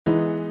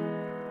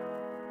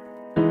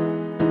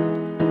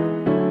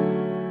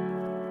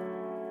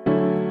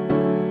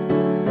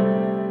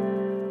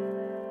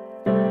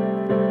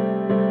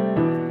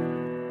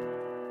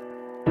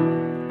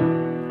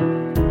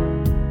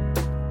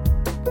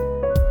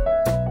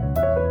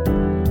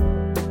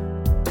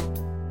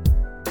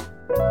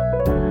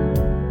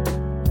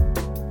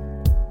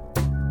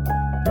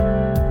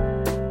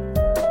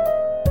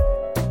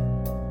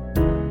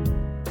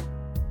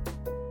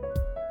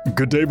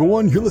Good day,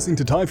 everyone. You're listening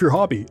to Time for Your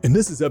Hobby, and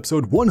this is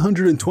episode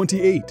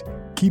 128,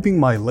 Keeping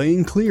My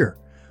Lane Clear.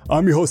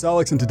 I'm your host,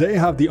 Alex, and today I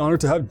have the honor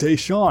to have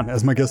Deshawn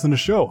as my guest on the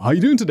show. How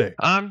you doing today?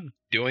 I'm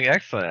doing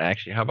excellent,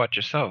 actually. How about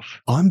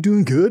yourself? I'm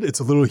doing good.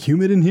 It's a little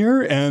humid in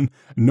here and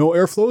no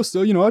airflow,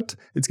 so you know what?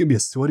 It's going to be a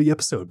sweaty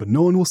episode, but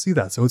no one will see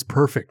that, so it's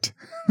perfect.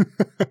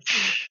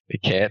 You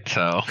can't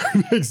tell.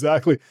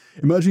 Exactly.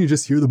 Imagine you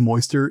just hear the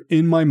moisture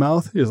in my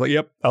mouth. It's like,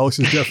 yep, Alex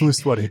is definitely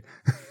sweaty.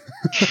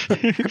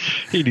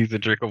 He needs a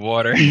drink of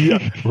water.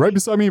 Yeah, right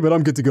beside me, but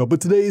I'm good to go.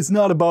 But today it's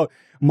not about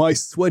my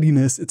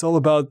sweatiness. It's all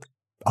about,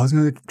 I was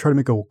going to try to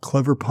make a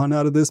clever pun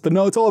out of this, but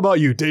no, it's all about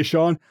you,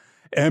 Deshawn.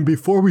 And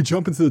before we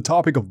jump into the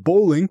topic of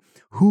bowling,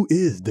 who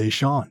is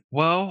Deshawn?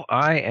 Well,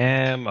 I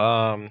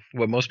am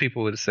what most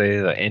people would say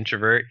an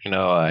introvert. You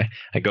know,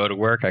 I go to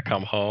work, I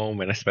come home,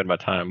 and I spend my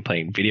time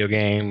playing video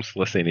games,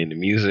 listening to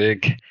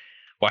music,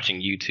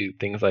 watching YouTube,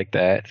 things like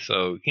that.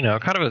 So, you know,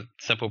 kind of a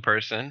simple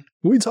person.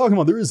 What are you talking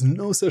about? There is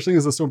no such thing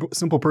as a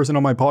simple person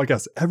on my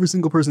podcast. Every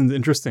single person is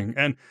interesting.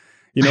 And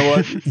you know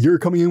what? You're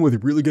coming in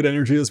with really good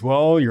energy as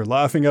well. You're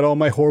laughing at all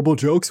my horrible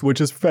jokes, which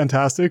is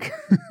fantastic.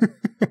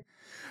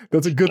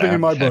 That's a good thing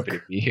in my book. Happy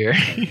to be here.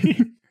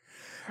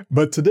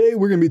 But today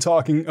we're going to be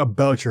talking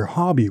about your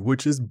hobby,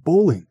 which is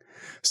bowling.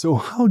 So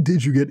how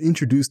did you get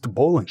introduced to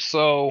bowling?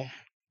 So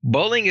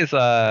bowling is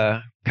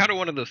kind of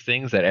one of those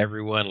things that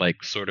everyone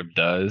like sort of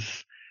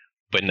does,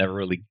 but never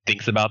really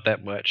thinks about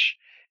that much.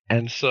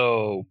 And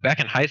so back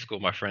in high school,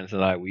 my friends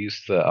and I, we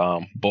used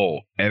to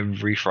bowl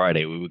every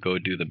Friday. We would go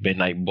do the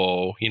midnight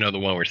bowl, you know, the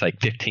one where it's like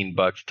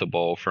 $15 to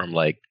bowl from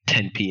like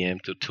 10 p.m.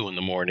 to 2 in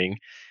the morning.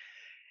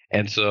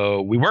 And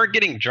so we weren't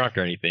getting drunk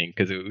or anything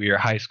because we were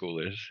high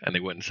schoolers and they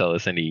wouldn't sell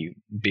us any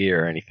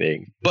beer or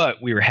anything. But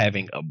we were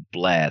having a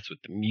blast with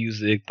the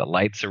music, the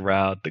lights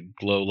around, the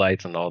glow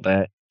lights and all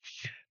that.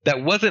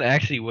 That wasn't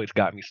actually what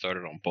got me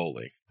started on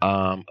bowling.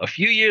 A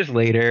few years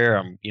later,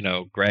 I'm,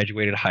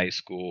 graduated high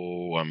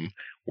school. I'm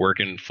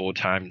working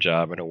full-time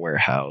job in a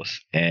warehouse,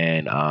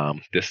 and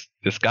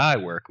this guy I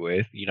work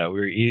with,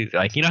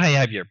 like, you know how you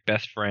have your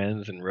best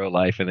friends in real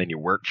life, and then your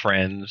work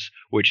friends,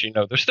 which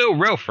they're still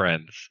real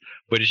friends,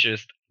 but it's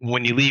just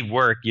when you leave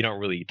work, you don't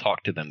really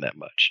talk to them that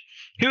much.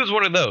 He was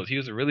one of those. He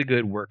was a really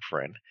good work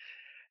friend,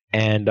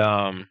 and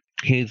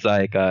he's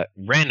like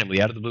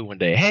randomly out of the blue one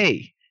day,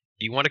 "Hey,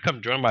 do you want to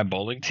come join my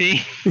bowling team?"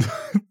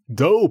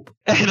 Dope.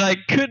 And I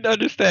couldn't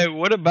understand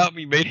what about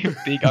me made him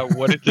think I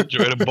wanted to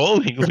join a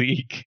bowling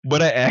league,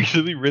 but I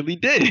actually really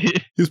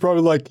did. He's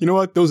probably like, you know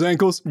what, those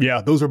ankles?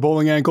 Yeah, those are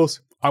bowling ankles.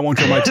 I want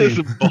you on my team. Those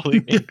are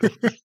bowling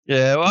ankles.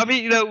 Yeah, well, I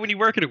mean, when you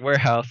work at a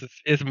warehouse,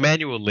 it's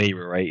manual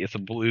labor, right? It's a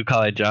blue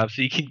collar job,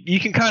 so you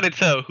can kind of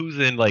tell who's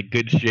in like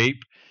good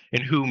shape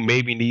and who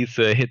maybe needs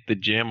to hit the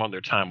gym on their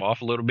time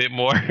off a little bit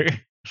more.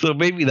 So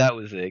maybe that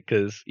was it,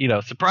 because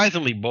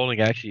surprisingly, bowling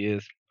actually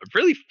is a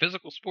really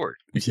physical sport.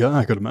 Yeah,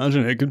 I could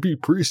imagine. It could be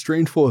pretty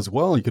strangeful as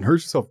well. You can hurt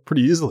yourself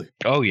pretty easily.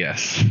 Oh,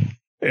 yes.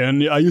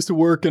 And I used to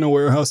work in a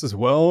warehouse as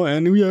well.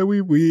 And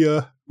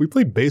we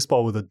played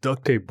baseball with a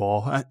duct tape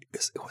ball. We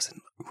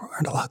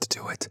weren't allowed to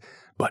do it,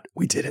 but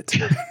we did it.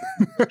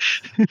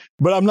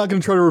 But I'm not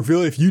going to try to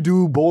reveal if you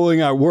do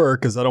bowling at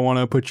work, because I don't want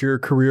to put your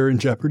career in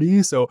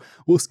jeopardy. So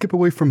we'll skip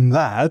away from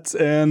that.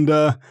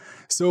 And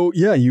so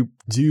yeah,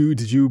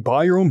 did you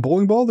buy your own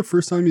bowling ball the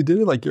first time you did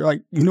it? Like, you're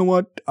like, you know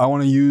what, I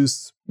want to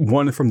use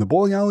one from the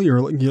bowling alley,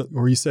 or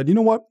you said, you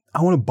know what,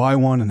 I want to buy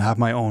one and have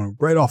my own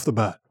right off the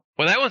bat.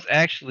 Well, that was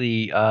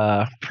actually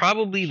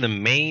probably the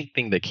main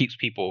thing that keeps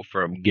people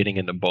from getting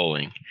into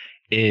bowling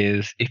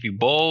is if you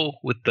bowl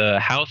with the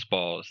house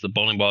balls, the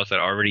bowling balls that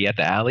are already at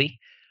the alley,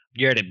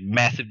 you're at a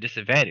massive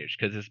disadvantage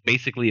because it's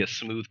basically a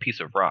smooth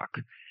piece of rock.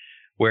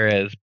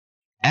 Whereas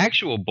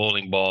actual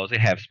bowling balls, they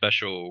have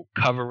special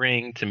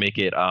covering to make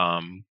it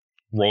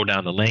roll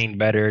down the lane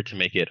better, to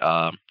make it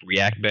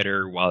react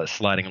better while it's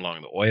sliding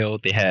along the oil.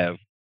 They have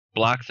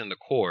blocks in the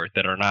core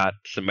that are not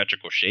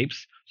symmetrical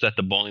shapes, so that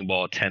the bowling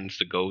ball tends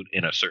to go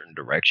in a certain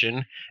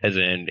direction, as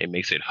in it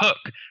makes it hook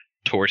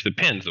towards the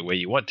pins the way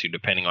you want to,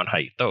 depending on how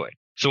you throw it.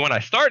 So when I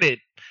started,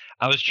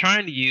 I was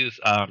trying to use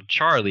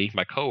Charlie,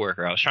 my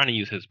coworker, I was trying to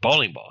use his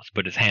bowling balls,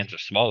 but his hands are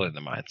smaller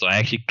than mine, so I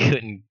actually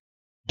couldn't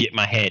get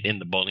my head in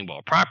the bowling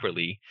ball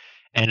properly,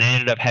 and I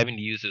ended up having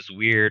to use this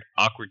weird,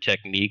 awkward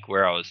technique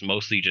where I was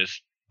mostly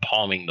just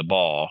palming the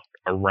ball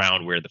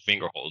around where the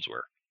finger holes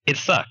were. It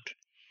sucked.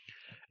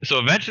 So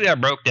eventually I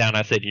broke down.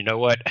 I said, you know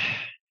what?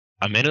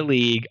 I'm in a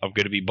league. I'm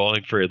going to be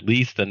bowling for at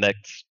least the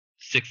next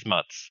 6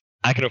 months.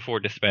 I can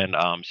afford to spend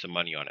some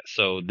money on it.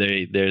 So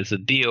there's a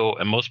deal,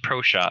 and most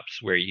pro shops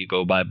where you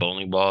go buy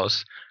bowling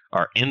balls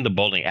are in the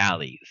bowling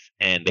alleys,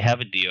 and they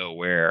have a deal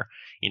where,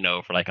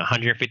 for like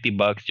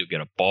 $150, you'll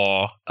get a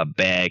ball, a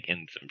bag,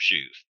 and some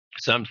shoes.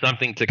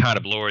 Something to kind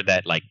of lower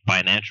that like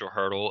financial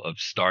hurdle of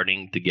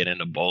starting to get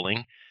into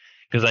bowling.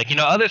 Because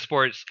other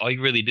sports, all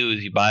you really do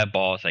is you buy a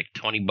ball. It's like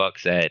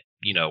 $20 at,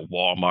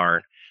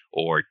 Walmart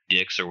or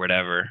Dick's or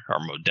whatever, or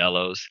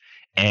Modelo's,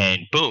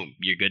 and boom,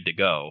 you're good to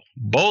go.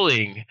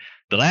 Bowling,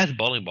 the last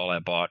bowling ball I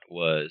bought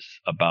was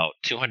about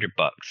 $200.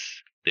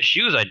 The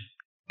shoes I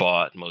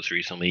bought most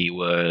recently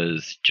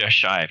was just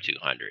shy of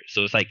 200.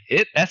 So it's like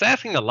that's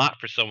asking a lot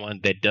for someone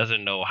that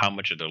doesn't know how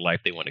much of their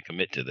life they want to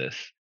commit to this.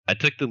 I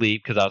took the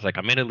leap because I was like,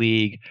 I'm in a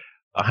league,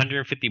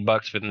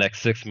 $150 for the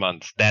next 6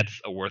 months.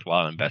 That's a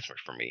worthwhile investment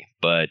for me.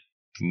 But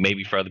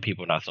maybe for other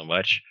people, not so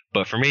much.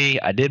 But for me,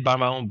 I did buy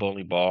my own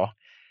bowling ball.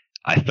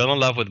 I fell in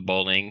love with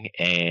bowling,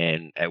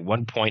 and at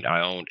one point,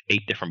 I owned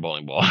 8 different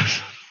bowling balls.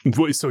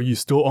 Wait, so you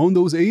still own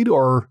those 8,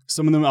 or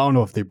some of them? I don't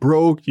know if they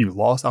broke, you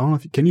lost. I don't know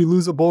if can you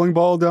lose a bowling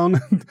ball down?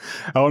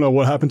 I don't know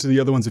what happened to the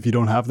other ones if you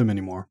don't have them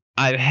anymore.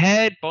 I've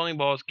had bowling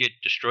balls get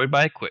destroyed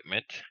by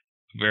equipment.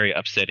 Very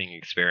upsetting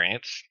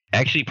experience.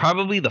 Actually,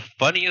 probably the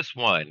funniest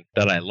one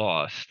that I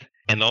lost,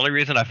 and the only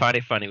reason I find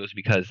it funny was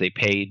because they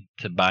paid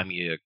to buy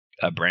me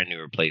a brand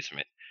new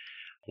replacement.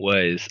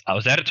 Was I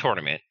was at a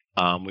tournament.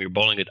 I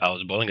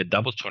was bowling a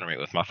doubles tournament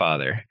with my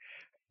father,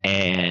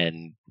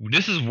 and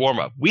this is warm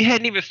up. We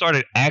hadn't even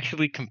started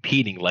actually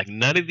competing. Like,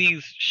 none of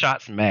these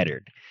shots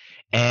mattered,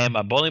 and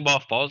my bowling ball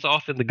falls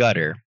off in the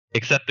gutter.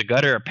 Except the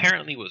gutter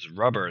apparently was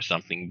rubber or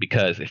something,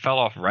 because it fell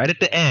off right at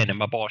the end, and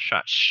my ball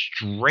shot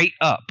straight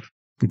up.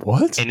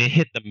 What? And it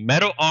hit the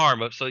metal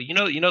arm of, so you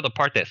know the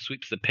part that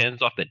sweeps the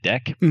pins off the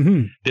deck.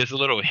 Mm-hmm. There's a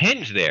little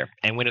hinge there,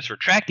 and when it's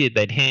retracted,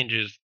 that hinge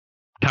is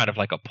kind of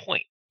like a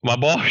point. My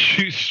ball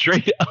shoots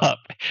straight up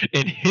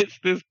and hits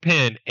this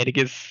pin, and it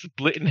gets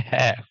split in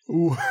half.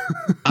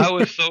 I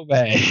was so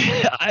mad.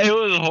 It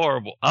was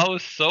horrible. I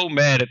was so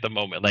mad at the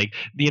moment. Like,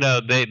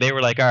 they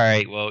were like, all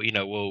right, well,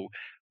 we'll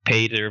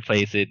pay to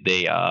replace it.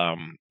 They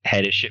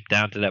had it shipped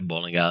down to that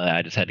bowling alley.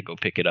 I just had to go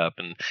pick it up,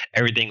 and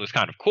everything was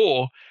kind of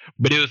cool.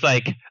 But it was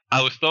like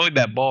I was throwing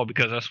that ball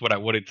because that's what I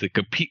wanted to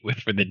compete with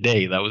for the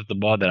day. That was the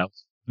ball that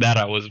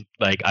I was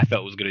like, I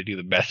felt was going to do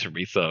the best for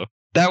me. So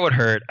that would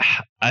hurt.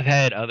 I've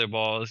had other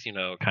balls,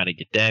 kind of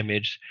get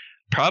damaged.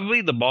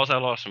 Probably the balls I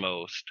lost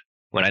most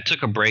when I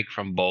took a break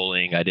from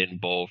bowling. I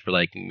didn't bowl for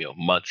like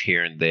months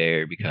here and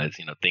there because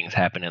things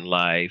happen in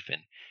life,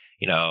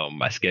 and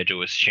my schedule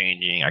was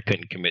changing. I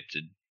couldn't commit to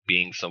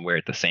being somewhere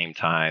at the same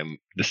time,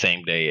 the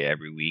same day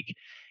every week,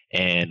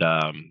 and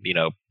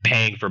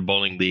paying for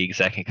bowling leagues,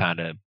 that can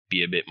kind of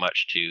be a bit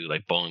much too.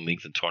 Like bowling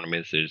leagues and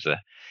tournaments,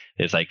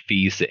 there's like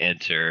fees to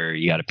enter.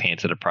 You got to pay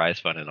into the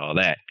prize fund and all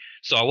that.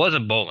 So I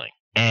wasn't bowling.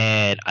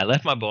 And I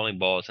left my bowling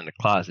balls in the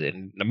closet.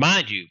 And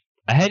mind you,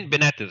 I hadn't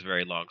been at this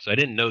very long, so I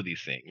didn't know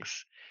these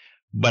things.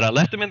 But I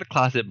left them in the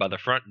closet by the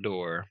front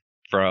door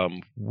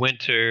from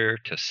winter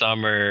to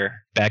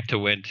summer, back to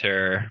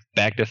winter,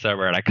 back to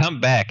summer. And I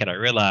come back and I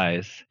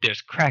realize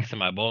there's cracks in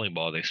my bowling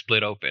ball. They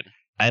split open.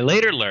 I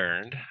later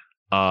learned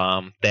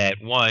that,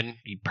 one,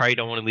 you probably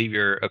don't want to leave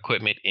your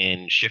equipment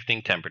in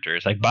shifting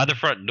temperatures. Like by the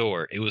front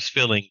door, it was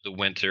filling the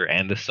winter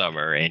and the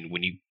summer. And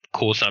when you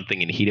cool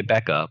something and heat it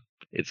back up,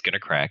 it's going to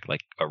crack like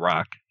a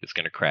rock. It's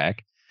going to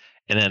crack.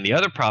 And then the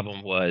other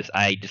problem was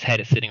I just had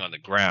it sitting on the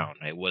ground.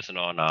 It wasn't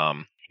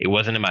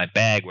in my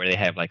bag where they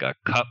have like a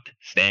cupped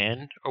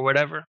stand or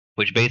whatever,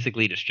 which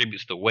basically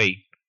distributes the weight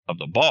of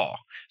the ball.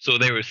 So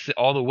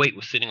all the weight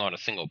was sitting on a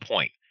single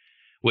point,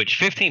 which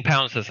 15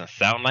 pounds doesn't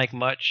sound like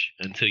much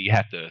until you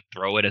have to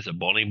throw it as a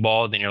bowling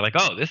ball. Then you're like,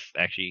 oh, this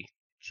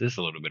is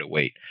a little bit of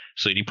weight.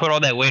 So you put all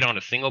that weight on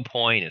a single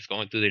point. It's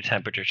going through their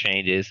temperature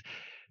changes.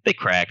 They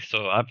cracked,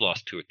 so I've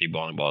lost 2 or 3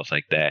 bowling balls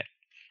like that.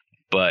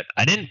 But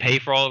I didn't pay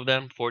for all of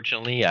them,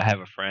 fortunately. I have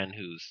a friend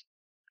who's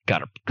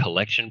got a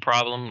collection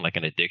problem, like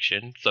an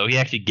addiction. So he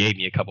actually gave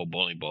me a couple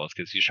bowling balls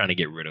because he was trying to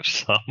get rid of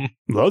some.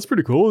 Well, that's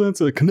pretty cool.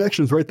 That's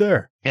connections right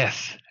there.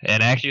 Yes.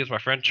 And actually, it was my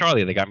friend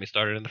Charlie that got me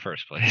started in the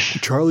first place.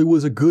 Charlie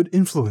was a good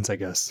influence, I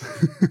guess.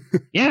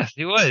 Yes,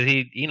 he was.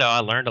 I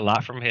learned a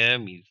lot from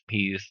him.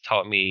 He's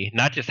taught me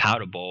not just how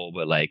to bowl,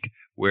 but like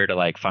where to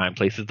like find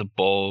places to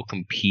bowl,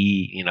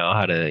 compete,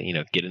 how to,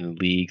 get in the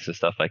leagues and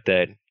stuff like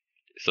that.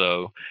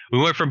 So we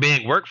went from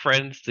being work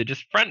friends to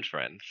just friends.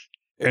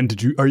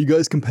 And are you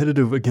guys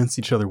competitive against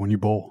each other when you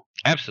bowl?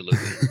 Absolutely.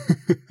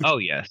 Oh,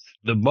 yes.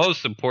 The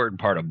most important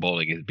part of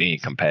bowling is being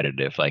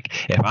competitive. Like,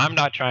 if I'm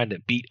not trying to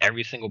beat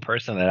every single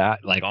person that I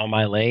like on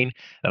my lane,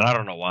 then I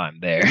don't know why I'm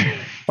there.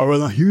 All right,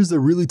 now here's a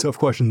really tough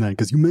question then,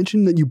 because you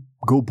mentioned that you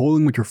go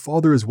bowling with your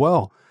father as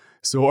well.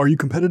 So are you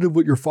competitive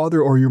with your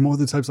father, or you're more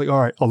the types like, all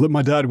right, I'll let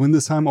my dad win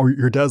this time, or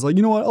your dad's like,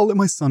 you know what, I'll let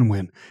my son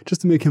win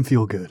just to make him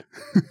feel good?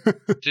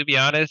 To be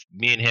honest,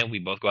 me and him, we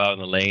both go out in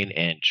the lane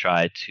and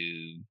try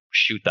to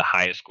shoot the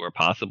highest score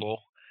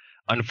possible.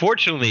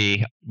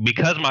 Unfortunately,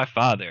 because my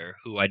father,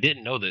 who I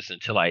didn't know this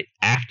until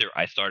after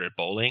I started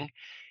bowling,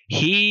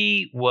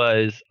 he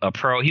was a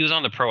pro. He was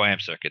on the pro-am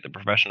circuit, the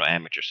professional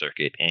amateur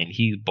circuit, and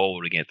he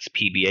bowled against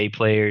PBA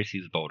players.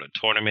 He's bowled in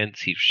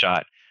tournaments. He's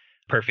shot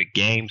perfect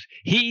games.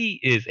 He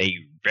is a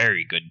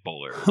very good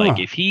bowler. Like,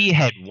 if he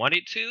had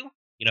wanted to,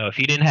 if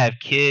he didn't have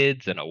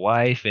kids and a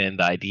wife, and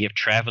the idea of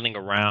traveling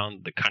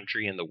around the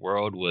country and the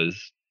world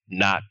was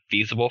not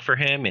feasible for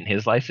him in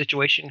his life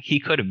situation, he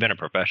could have been a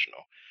professional.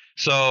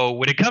 So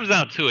when it comes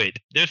down to it,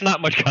 there's not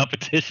much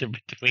competition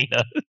between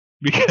us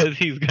because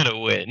he's going to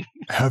win.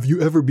 Have you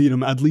ever beat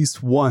him at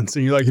least once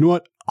and you're like, you know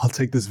what? I'll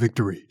take this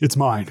victory. It's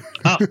mine.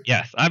 Oh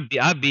yes,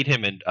 I beat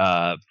him in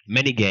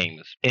many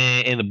games.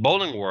 In the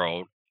bowling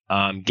world,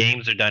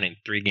 games are done in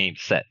 3 game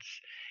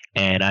sets,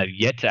 and I've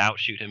yet to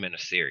outshoot him in a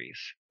series.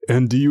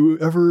 And do you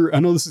ever, I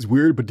know this is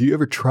weird, but do you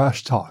ever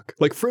trash talk?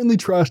 Like friendly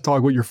trash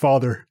talk with your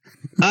father?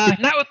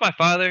 Not with my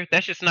father.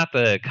 That's just not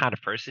the kind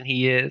of person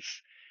he is.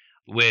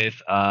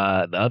 With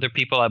the other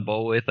people I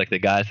bowl with, like the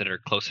guys that are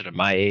closer to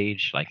my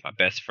age, like my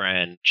best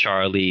friend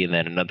Charlie, and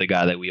then another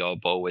guy that we all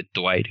bowl with,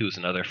 Dwight, who's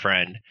another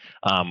friend.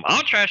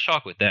 I'll trash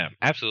talk with them.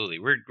 Absolutely,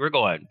 we're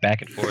going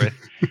back and forth.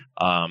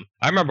 I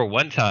remember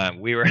one time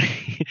we were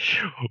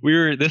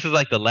This is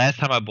like the last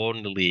time I bowled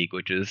in the league,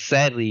 which was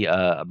sadly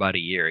about a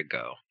year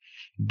ago.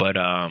 But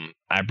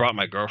I brought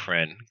my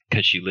girlfriend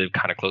because she lived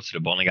kind of close to the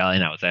bowling alley,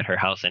 and I was at her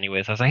house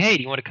anyway. So I was like, "Hey,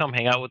 do you want to come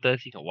hang out with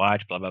us? You can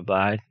watch, blah blah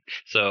blah."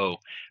 So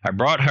I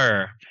brought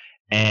her,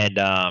 and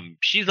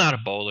she's not a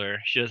bowler.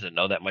 She doesn't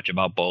know that much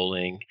about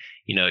bowling.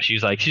 You know,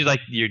 she's like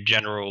your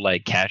general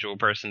like casual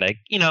person that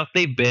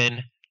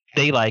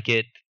they like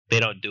it, they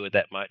don't do it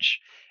that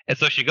much. And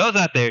so she goes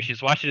out there.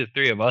 She's watching the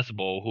 3 of us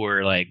bowl, who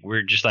are like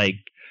we're just like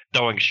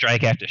throwing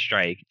strike after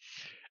strike.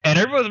 And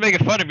everyone's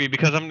making fun of me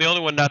because I'm the only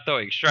one not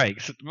throwing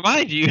strikes.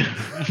 Mind you,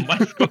 my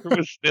score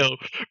was still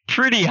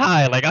pretty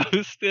high. Like I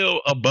was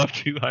still above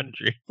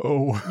 200.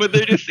 Oh. But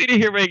they're just sitting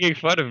here making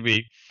fun of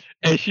me.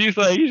 And she's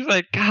like,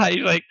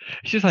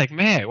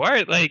 man,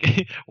 why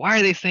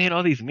are they saying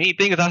all these mean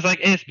things? I was like,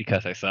 it's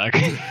because I suck.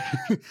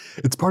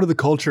 It's part of the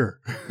culture.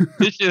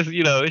 It's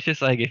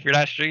just like, if you're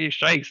not stringing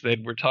strikes,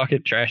 then we're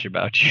talking trash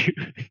about you.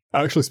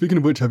 Actually, speaking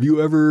of which, have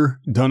you ever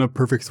done a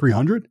perfect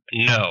 300?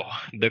 No,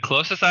 the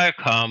closest I've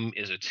come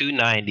is a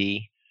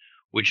 290,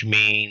 which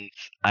means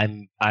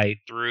I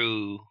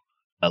threw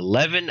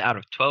 11 out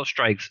of 12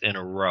 strikes in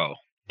a row.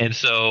 And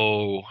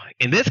so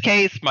in this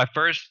case, my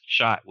first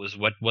shot was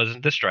what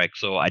wasn't the strike,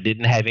 so I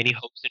didn't have any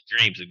hopes and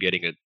dreams of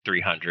getting a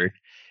 300.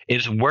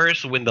 It's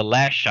worse when the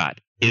last shot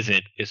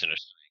isn't a strike.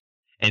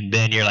 And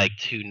then you're like,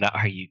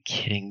 are you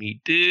kidding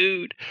me,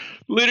 dude?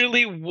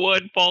 Literally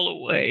one fall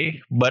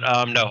away. But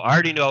no, I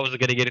already knew I was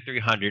going to get a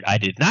 300. I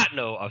did not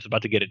know I was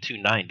about to get a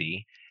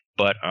 290.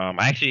 But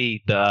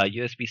actually, the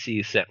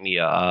USBC sent me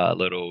a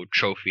little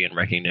trophy in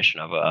recognition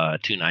of a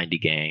 290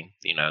 game.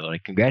 You know,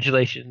 like,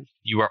 congratulations,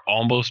 you are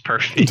almost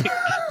perfect.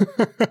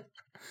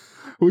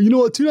 Well, you know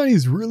what? 290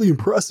 is really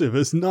impressive.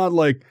 It's not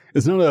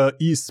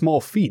a small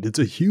feat. It's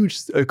a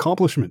huge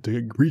accomplishment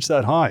to reach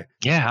that high.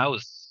 Yeah, I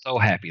was so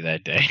happy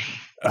that day.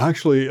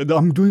 Actually,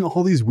 I'm doing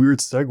all these weird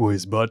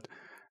segues, but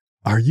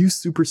are you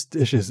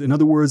superstitious? In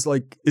other words,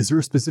 like, is there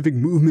a specific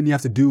movement you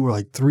have to do, or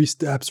like 3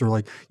 steps, or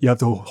like you have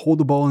to hold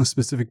the ball in a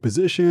specific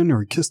position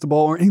or kiss the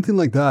ball or anything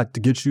like that to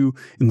get you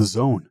in the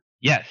zone?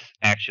 Yes,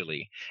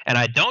 actually. And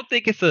I don't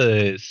think it's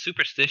a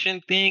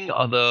superstition thing,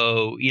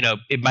 although, you know,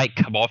 it might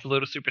come off a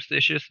little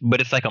superstitious,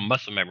 but it's like a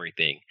muscle memory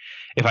thing.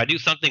 If I do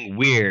something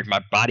weird, my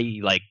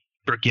body like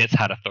forgets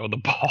how to throw the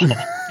ball.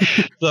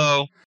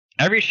 So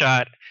every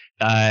shot,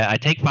 I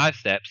take 5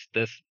 steps.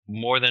 That's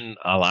more than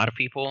a lot of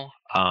people,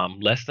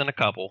 less than a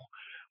couple.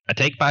 I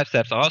take 5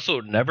 steps. I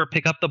also never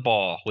pick up the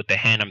ball with the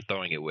hand I'm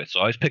throwing it with. So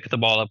I always pick the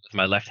ball up with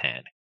my left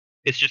hand.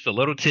 It's just a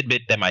little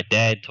tidbit that my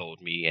dad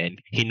told me, and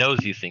he knows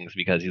these things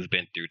because he's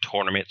been through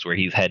tournaments where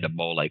he's had to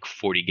bowl like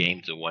 40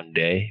 games in one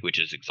day, which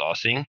is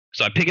exhausting.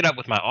 So I pick it up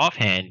with my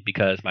offhand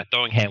because my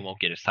throwing hand won't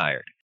get as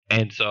tired.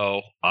 And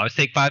so I always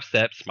take 5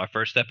 steps. My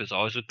first step is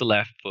always with the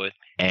left foot,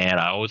 and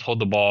I always hold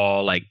the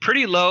ball like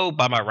pretty low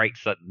by the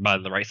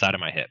right side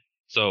of my hip.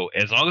 So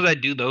as long as I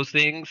do those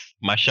things,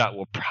 my shot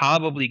will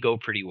probably go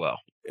pretty well.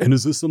 And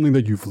is this something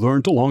that you've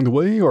learned along the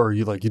way, or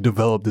you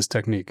developed this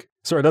technique?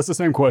 Sorry, that's the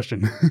same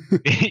question.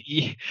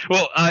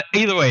 Well,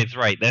 either way, it's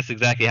right. That's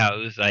exactly how it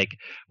was. Like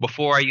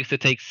before, I used to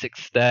take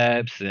 6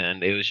 steps,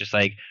 and it was just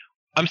like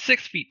I'm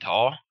 6 feet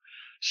tall,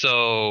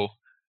 so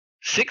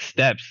 6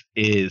 steps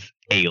is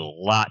a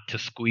lot to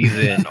squeeze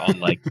in on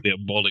like the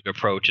bowling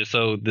approach. And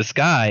so this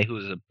guy who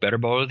was a better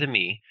bowler than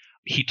me,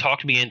 he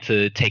talked me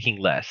into taking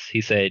less.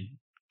 He said,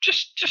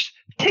 just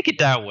take it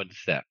down 1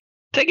 step.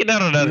 Take it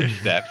down another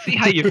step. See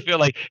how you feel.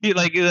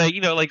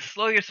 Like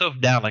slow yourself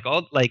down.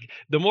 Like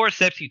the more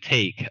steps you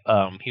take,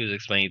 he was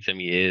explaining to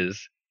me,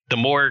 is the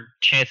more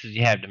chances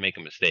you have to make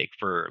a mistake,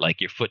 for like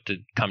your foot to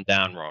come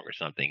down wrong or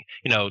something.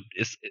 You know,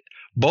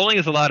 bowling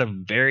is a lot of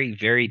very,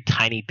 very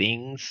tiny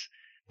things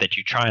that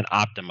you try and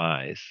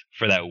optimize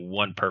for that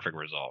one perfect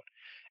result.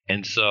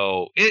 And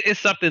so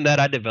it's something that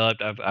I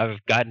developed.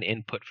 I've gotten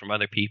input from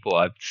other people.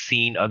 I've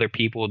seen other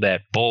people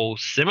that bowl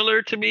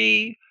similar to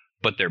me,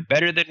 but they're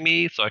better than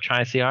me. So I try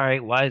and say, all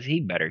right, why is he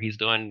better? He's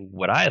doing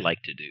what I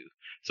like to do.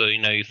 So, you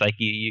know, it's like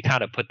you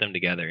kind of put them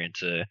together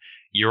into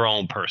your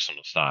own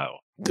personal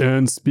style.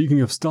 And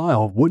speaking of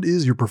style, what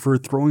is your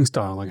preferred throwing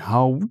style? Like,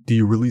 how do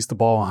you release the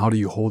ball? How do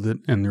you hold it?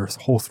 And your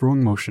whole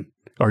throwing motion?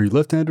 Are you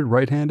left-handed,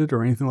 right-handed,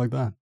 or anything like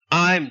that?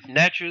 I'm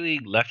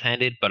naturally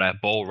left-handed, but I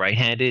bowl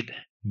right-handed.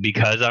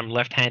 Because I'm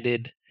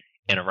left-handed,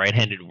 in a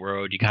right-handed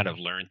world, you kind of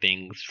learn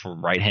things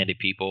from right-handed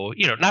people.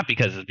 You know, not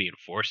because it's being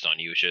forced on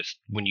you. It's just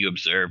when you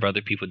observe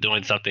other people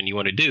doing something you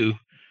want to do,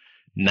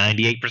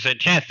 98%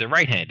 chance they're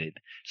right-handed.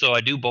 So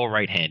I do bowl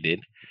right-handed.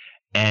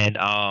 And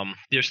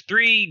there's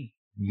three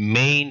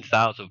main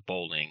styles of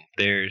bowling.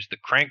 There's the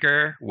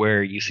cranker,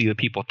 where you see the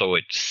people throw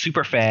it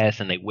super fast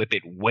and they whip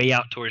it way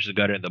out towards the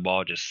gutter and the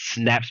ball just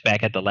snaps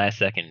back at the last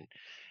second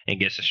and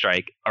gets a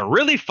strike. A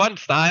really fun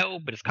style,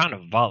 but it's kind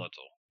of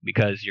volatile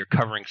because you're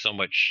covering so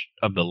much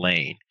of the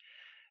lane.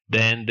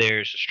 Then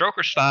there's the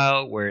stroker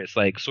style, where it's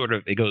like sort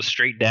of it goes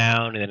straight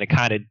down and then it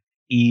kind of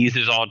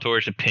eases on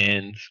towards the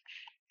pins.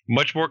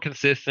 Much more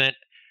consistent,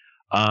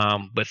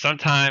 but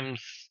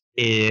sometimes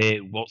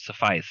it won't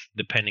suffice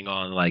depending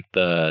on like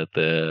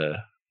the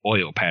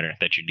oil pattern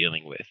that you're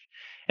dealing with.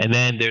 And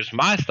then there's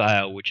my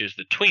style, which is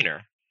the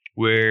tweener,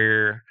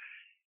 where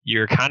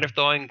you're kind of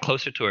throwing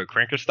closer to a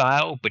cranker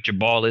style, but your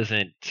ball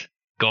isn't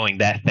going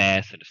that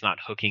fast and it's not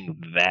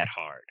hooking that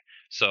hard.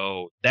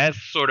 So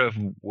that's sort of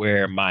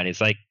where mine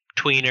is, like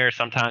tweener.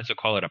 Sometimes they'll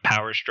call it a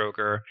power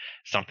stroker,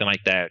 something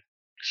like that.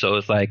 So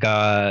it's like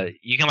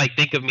you can like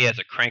think of me as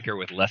a cranker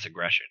with less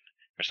aggression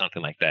or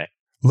something like that.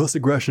 Less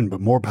aggression,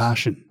 but more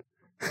passion.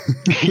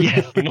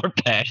 Yeah, more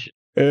passion.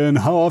 And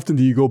how often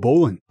do you go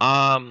bowling?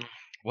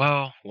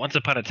 Well, once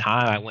upon a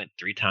time, I went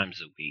 3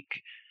 times a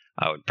week.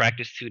 I would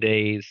practice 2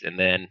 days, and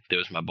then there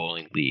was my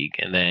bowling league.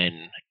 And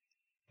then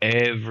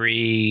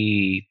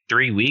every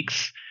 3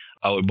 weeks,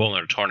 I would bowl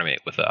in a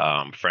tournament with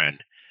a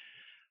friend.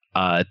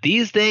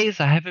 These days,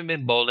 I haven't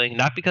been bowling,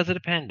 not because of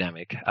the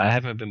pandemic. I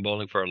haven't been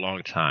bowling for a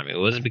long time. It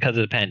wasn't because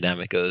of the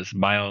pandemic. It was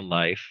my own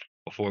life.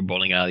 Before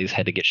bowling alleys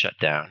had to get shut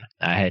down,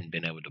 I hadn't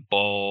been able to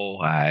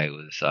bowl. I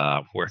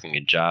was working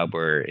a job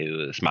where it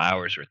was my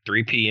hours were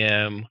 3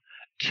 p.m.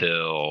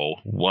 till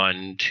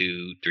 1,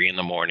 2, 3 in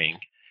the morning.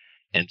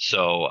 And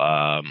so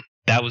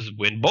that was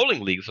when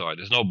bowling leagues are.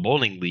 There's no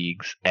bowling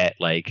leagues at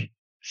like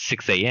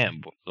 6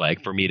 a.m.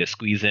 like for me to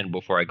squeeze in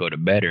before I go to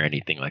bed or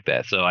anything like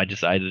that. So I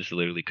just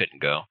literally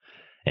couldn't go.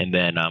 And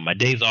then my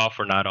days off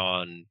were not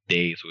on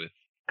days with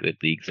good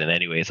leagues. And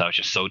anyways, I was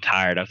just so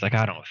tired. I was like,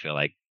 I don't feel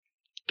like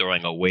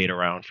throwing a weight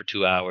around for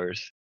 2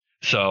 hours.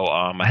 So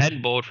I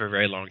hadn't bowled for a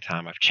very long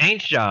time. I've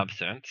changed jobs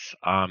since.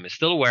 It's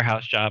still a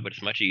warehouse job, but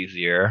it's much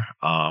easier.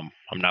 I'm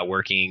not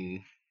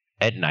working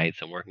at nights.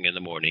 I'm working in the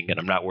morning, and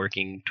I'm not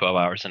working 12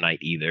 hours a night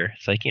either.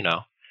 It's like,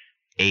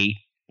 8,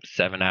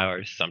 7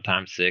 hours,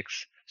 sometimes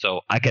 6.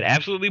 So I could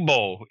absolutely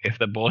bowl if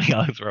the bowling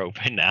alleys were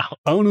open now.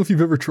 I don't know if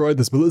you've ever tried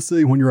this, but let's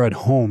say when you're at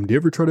home, do you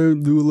ever try to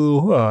do a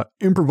little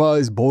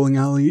improvised bowling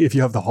alley if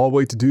you have the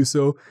hallway to do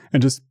so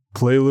and just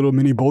play a little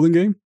mini bowling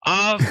game?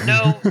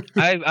 No,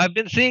 I've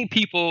been seeing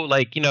people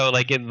like in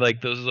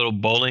like those little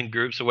bowling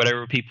groups or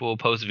whatever. People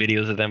post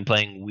videos of them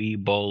playing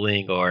Wii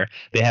bowling, or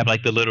they have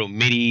like the little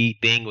mini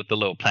thing with the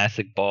little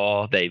plastic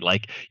ball. They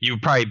like you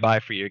would probably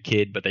buy for your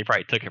kid, but they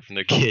probably took it from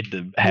their kid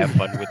to have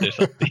fun with or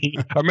something,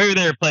 or maybe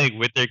they were playing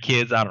with their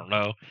kids. I don't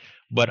know,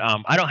 but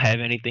I don't have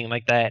anything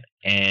like that,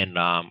 and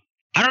I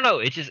don't know.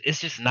 It's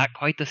just not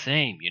quite the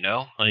same,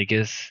 Like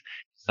it's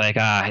like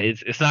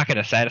it's not going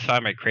to satisfy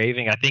my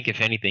craving. I think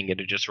if anything,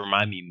 it'll just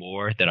remind me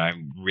more that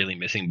I'm really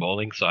missing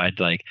bowling. So I'd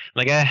like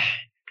I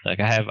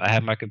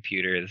have my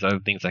computer. There's other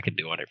things I could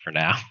do on it for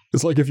now.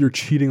 It's like if you're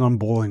cheating on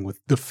bowling with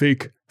the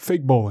fake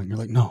bowling. You're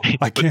like, no,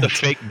 I can't. The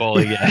fake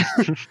bowling, yeah.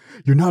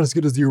 You're not as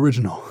good as the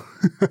original.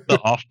 The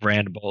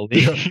off-brand bowling.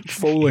 Yeah,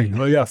 foaling.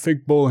 Oh yeah,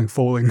 fake bowling,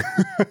 foaling.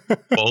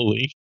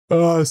 Bowling.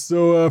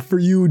 So for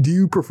you, do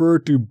you prefer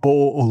to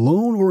bowl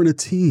alone or in a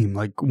team?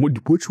 Like,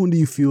 which one do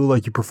you feel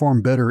like you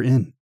perform better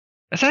in?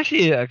 That's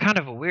actually a kind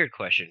of a weird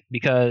question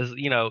because,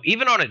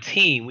 even on a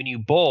team, when you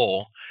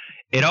bowl,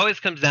 it always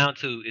comes down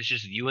to it's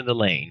just you in the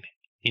lane.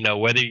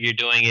 Whether you're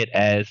doing it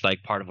as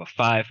like part of a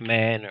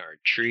 5-man or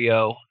a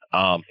trio,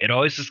 it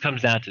always just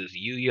comes down to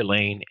you, your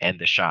lane, and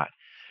the shot.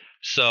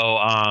 So,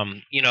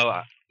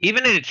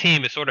 even in a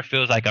team, it sort of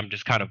feels like I'm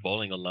just kind of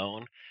bowling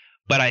alone.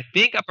 But I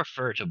think I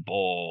prefer to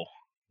bowl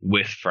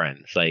with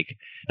friends, like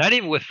not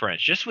even with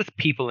friends, just with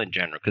people in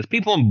general, because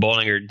people in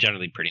bowling are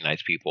generally pretty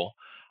nice people.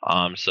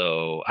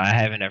 So I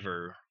haven't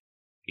ever,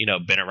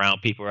 been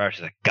around people where I was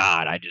just like,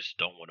 God, I just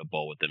don't want to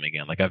bowl with them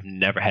again. Like I've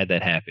never had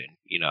that happen.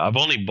 I've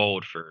only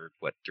bowled for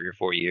 3 or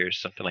 4 years,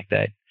 something like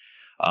that,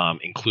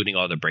 including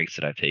all the breaks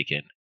that I've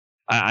taken.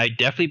 I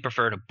definitely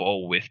prefer to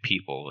bowl with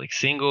people, like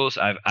singles.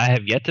 I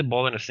have yet to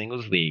bowl in a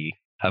singles league.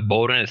 I've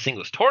bowled in a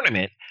singles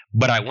tournament,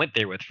 but I went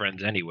there with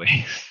friends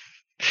anyways.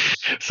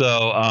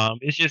 So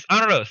it's just, I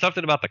don't know,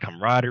 something about the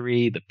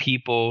camaraderie, the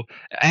people.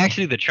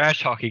 Actually, the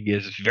trash talking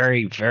is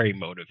very, very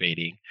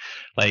motivating.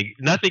 Like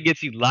nothing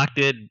gets you locked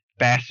in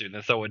faster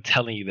than someone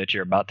telling you that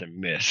you're about to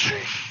miss.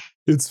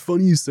 It's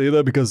funny you say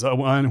that because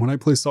when I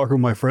play soccer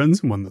with my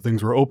friends, when the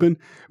things were open,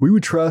 we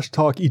would trash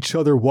talk each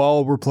other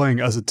while we're playing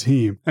as a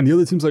team. And the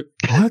other team's like,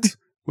 what?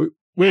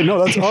 Wait,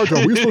 no, that's our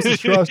job. We're supposed to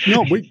trash.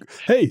 No, wait,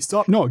 hey,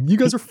 stop. No, you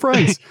guys are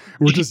friends.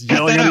 We're just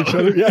yelling at each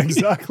other. Yeah,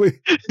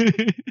 exactly.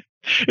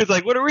 It's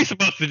like, what are we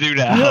supposed to do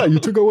now? Yeah, you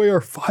took away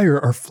our fire,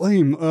 our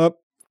flame.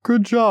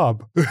 Good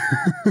job.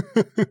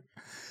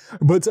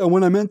 But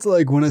when I meant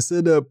when I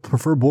said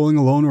prefer bowling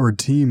alone or a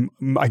team,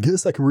 I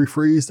guess I can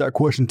rephrase that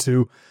question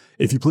to,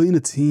 if you play in a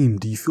team,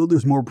 do you feel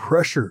there's more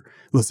pressure?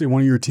 Let's say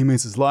one of your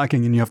teammates is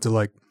lacking and you have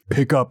to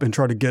pick up and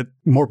try to get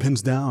more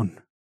pins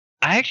down.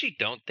 I actually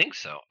don't think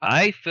so.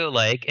 I feel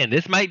like, and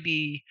this might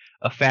be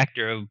a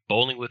factor of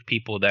bowling with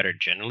people that are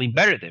generally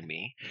better than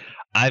me,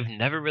 I've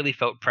never really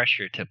felt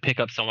pressure to pick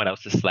up someone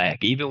else's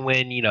slack. Even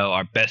when,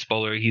 our best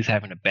bowler, he's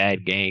having a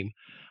bad game.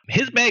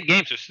 His bad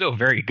games are still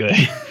very good.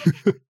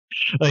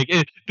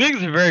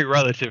 Things are very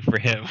relative for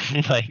him.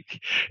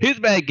 His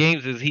bad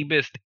games is he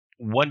missed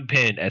one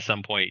pin at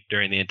some point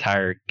during the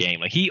entire game.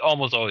 He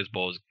almost always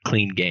bowls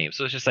clean games.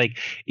 So it's just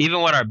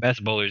even when our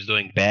best bowler is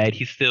doing bad,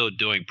 he's still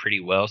doing pretty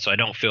well. So I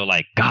don't feel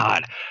like,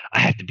 God, I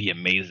have to be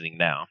amazing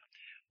now.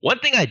 One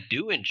thing I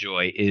do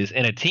enjoy is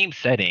in a team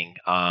setting,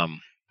 I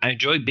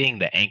enjoy being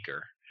the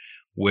anchor,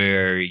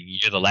 where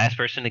you're the last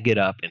person to get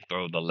up and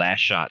throw the last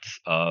shots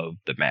of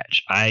the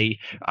match. I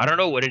don't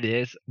know what it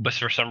is, but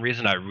for some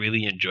reason I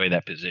really enjoy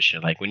that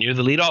position. When you're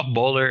the leadoff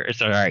bowler,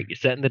 it's all right. You're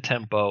setting the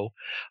tempo.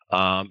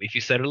 If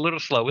you set it a little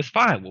slow, it's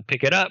fine. We'll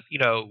pick it up.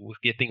 We'll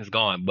get things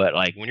going. But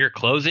when you're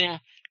closing,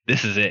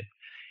 this is it.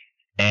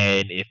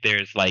 And if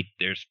there's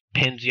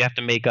pins you have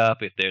to make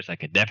up, if there's a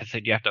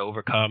deficit you have to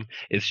overcome,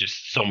 it's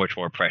just so much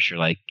more pressure.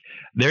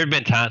 There have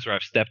been times where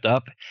I've stepped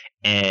up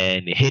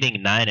and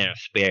hitting 9 and a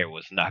spare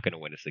was not going to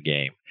win us the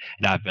game.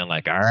 And I've been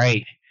like, all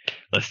right,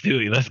 let's do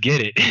it. Let's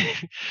get it.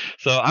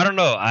 So I don't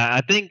know.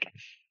 I think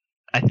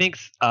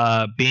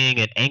being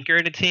an anchor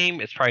in a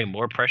team is probably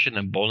more pressure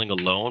than bowling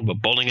alone,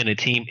 but bowling in a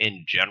team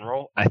in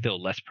general, I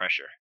feel less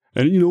pressure.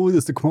 And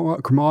it's the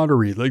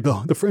camaraderie,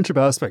 the friendship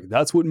aspect.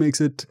 That's what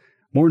makes it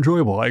more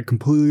enjoyable. I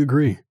completely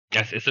agree.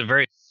 Yes, it's a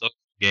very social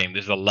game.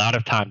 There's a lot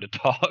of time to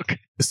talk.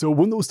 So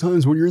when those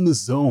times when you're in the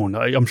zone,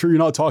 I'm sure you're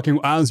not talking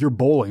as you're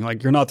bowling.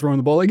 You're not throwing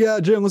the ball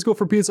yeah, Jim, let's go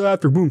for pizza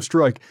after, boom,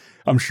 strike.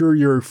 I'm sure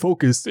you're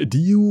focused. I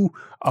don't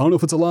know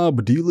if it's allowed,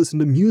 but do you listen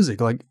to music?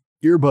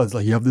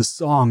 Earbuds, you have this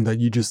song that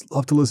you just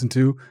love to listen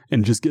to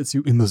and just gets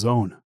you in the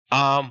zone?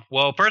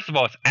 Well, first of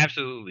all, it's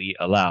absolutely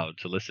allowed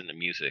to listen to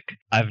music.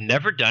 I've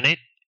never done it,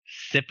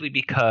 simply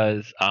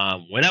because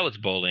when I was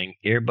bowling,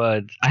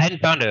 I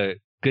hadn't found a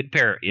good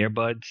pair of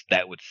earbuds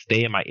that would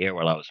stay in my ear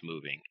while I was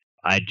moving.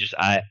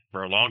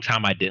 For a long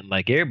time, I didn't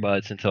like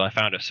earbuds until I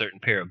found a certain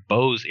pair of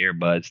Bose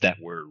earbuds that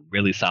were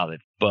really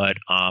solid. But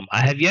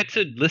I have yet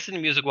to listen to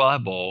music while I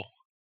bowl.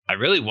 I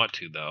really want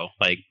to, though,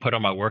 put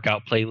on my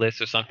workout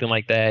playlist or something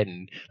like that.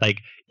 And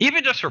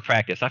even just for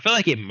practice, I feel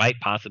like it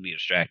might possibly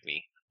distract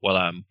me while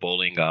I'm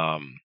bowling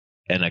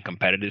in a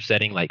competitive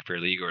setting, for a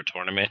league or a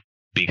tournament.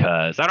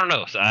 Because I don't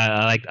know, so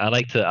I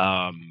like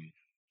to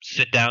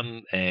sit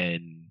down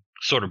and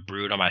sort of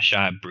brood on my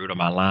shot, brood on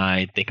my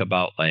line, think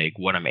about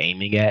what I'm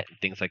aiming at and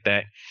things like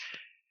that.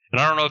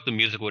 And I don't know if the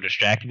music will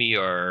distract me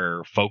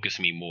or focus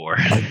me more.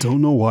 I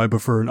don't know why,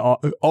 but for an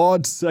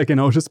odd second,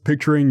 I was just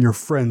picturing your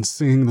friends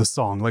singing the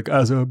song,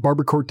 as a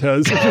Barbara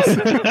Cortez. They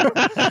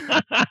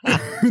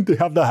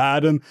have the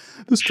hat and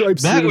the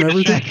stripes and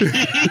everything.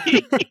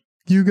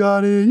 You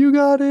got it, you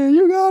got it,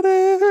 you got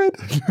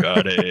it.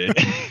 Got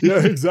it.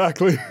 Yeah,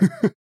 exactly.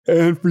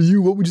 And for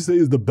you, what would you say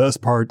is the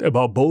best part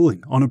about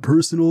bowling on a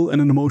personal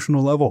and an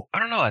emotional level? I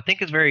don't know. I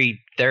think it's very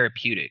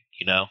therapeutic,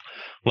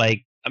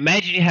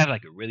 imagine you have a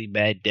really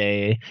bad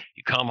day.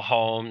 You come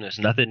home, there's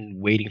nothing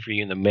waiting for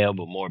you in the mail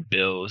but more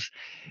bills.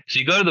 So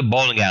you go to the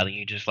bowling alley and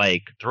you just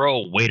throw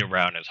a weight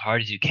around as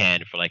hard as you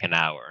can for an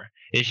hour.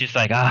 It's just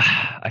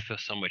I feel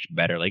so much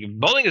better.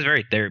 Bowling is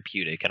very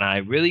therapeutic, and I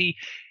really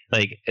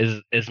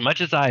as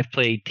much as I've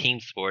played team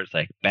sports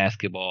like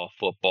basketball,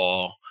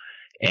 football,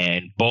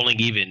 and bowling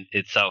even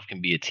itself can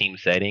be a team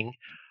setting.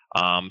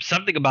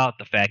 Something about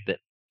the fact that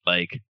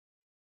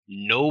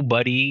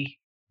nobody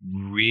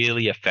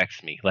really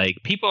affects me.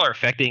 People are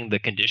affecting the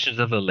conditions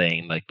of the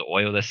lane, the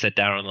oil that's set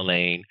down on the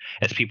lane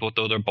as people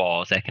throw their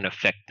balls, that can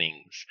affect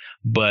things.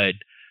 But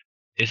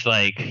it's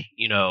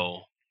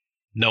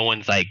no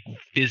one's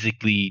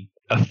physically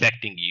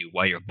affecting you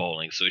while you're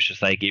bowling. So it's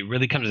just it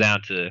really comes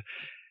down to,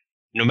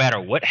 no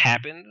matter what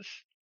happens,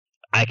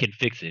 I can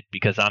fix it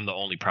because I'm the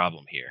only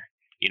problem here.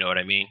 You know what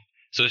I mean?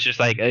 So it's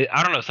just I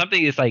don't know,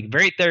 something is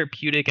very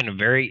therapeutic and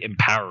very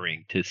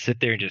empowering to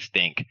sit there and just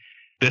think,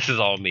 this is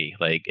all me.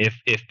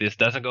 If this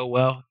doesn't go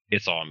well,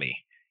 it's all me.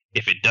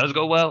 If it does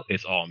go well,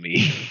 it's all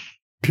me.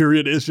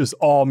 Period. It's just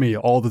all me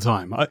all the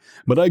time.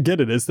 But I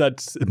get it. It's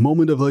that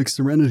moment of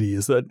serenity.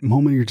 It's that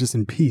moment you're just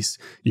in peace.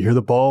 You hear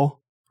the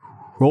ball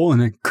roll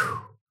and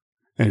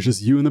it's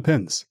just you and the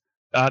pins.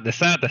 The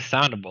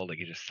sound of bowling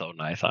is just so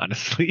nice,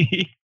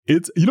 honestly.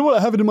 It's, what,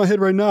 I have it in my head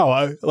right now.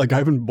 I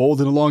haven't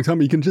bowled in a long time.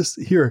 But you can just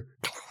hear.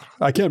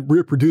 I can't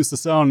reproduce the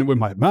sound with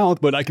my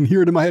mouth, but I can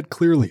hear it in my head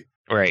clearly.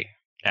 Right.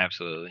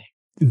 Absolutely.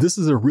 This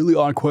is a really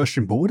odd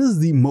question, but what is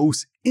the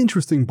most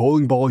interesting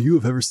bowling ball you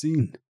have ever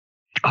seen?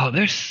 Oh,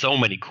 there's so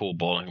many cool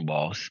bowling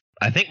balls.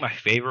 I think my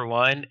favorite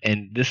one,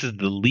 and this is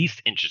the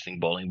least interesting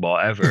bowling ball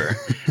ever,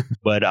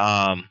 but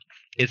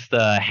it's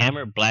the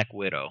Hammer Black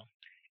Widow.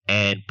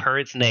 And per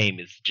its name,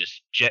 it's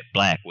just jet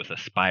black with a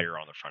spider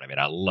on the front of it.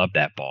 I love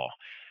that ball.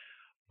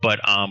 But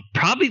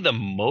probably the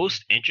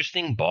most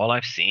interesting ball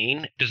I've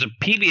seen. There's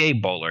a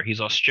PBA bowler.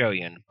 He's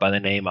Australian by the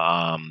name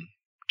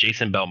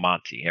Jason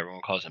Belmonte.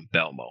 Everyone calls him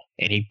Belmo,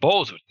 and he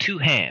bowls with two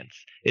hands.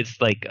 It's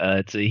like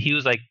he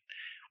was like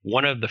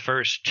one of the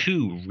first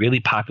two really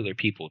popular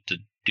people to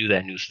do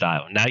that new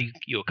style. Now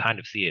you'll kind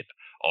of see it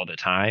all the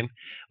time,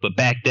 but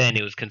back then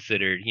it was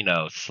considered,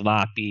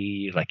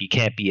 sloppy, like you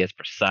can't be as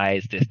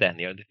precise, this, that, and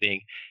the other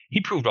thing.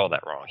 He proved all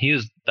that wrong. He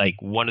was like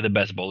one of the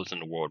best bowlers in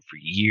the world for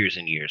years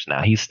and years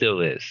now. He still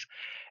is.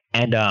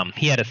 And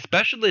he had a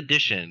special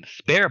edition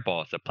spare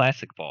ball. It's a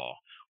plastic ball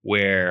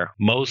where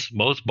most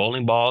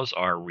bowling balls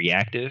are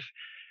reactive,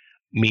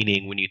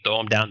 meaning when you throw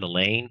them down the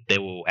lane, they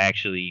will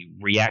actually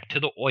react to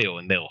the oil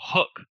and they'll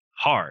hook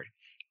hard.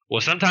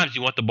 Well, sometimes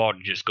you want the ball to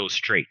just go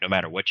straight no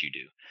matter what you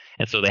do.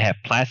 And so they have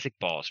plastic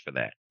balls for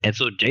that. And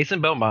so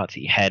Jason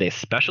Belmonte had a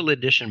special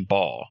edition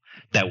ball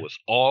that was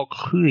all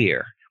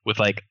clear with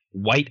like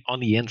white on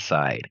the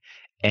inside.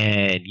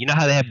 And you know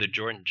how they have the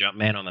Jordan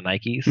Jumpman on the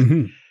Nikes?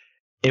 Mm-hmm.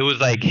 It was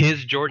like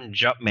his Jordan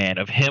Jumpman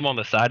of him on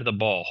the side of the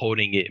ball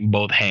holding it in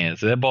both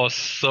hands. That ball is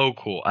so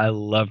cool. I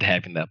loved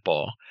having that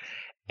ball.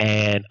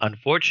 And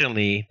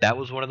unfortunately, that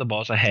was one of the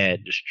balls I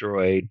had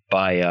destroyed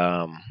by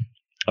a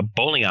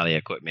bowling alley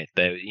equipment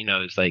that,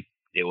 it's like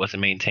it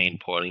wasn't maintained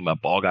poorly. My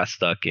ball got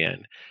stuck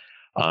in.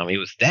 It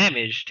was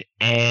damaged.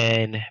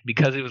 And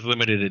because it was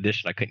limited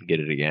edition, I couldn't get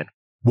it again.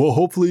 Well,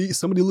 hopefully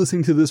somebody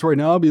listening to this right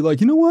now will be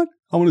like, you know what?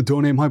 I want to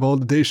donate my ball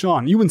to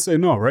Deshaun. You wouldn't say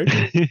no, right?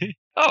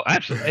 Oh,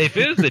 absolutely. If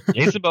it was the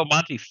Jason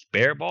Belmonte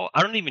spare ball,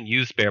 I don't even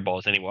use spare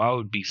balls anymore. I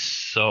would be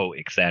so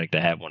ecstatic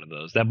to have one of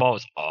those. That ball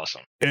is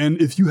awesome. And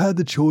if you had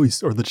the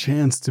choice or the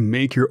chance to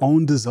make your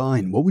own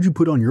design, what would you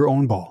put on your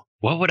own ball?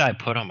 What would I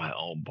put on my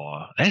own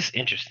ball? That's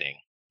interesting.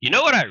 You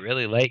know what I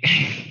really like?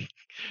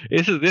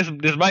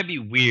 This might be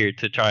weird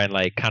to try and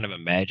like kind of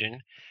imagine,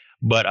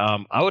 but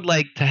I would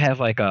like to have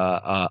like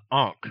a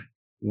ankh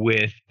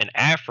with an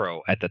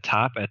afro at the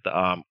top, at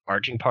the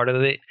arching part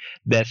of it,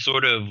 that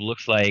sort of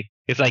looks like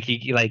it's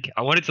like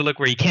I want it to look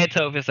where you can't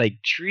tell if it's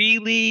like tree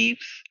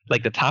leaves,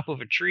 like the top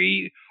of a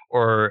tree,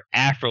 or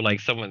afro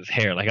like someone's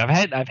hair. Like I've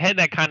had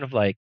that kind of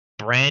like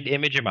brand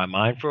image in my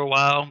mind for a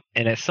while,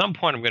 and at some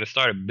point I'm going to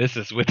start a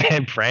business with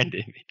that brand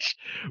image.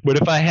 But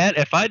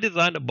if I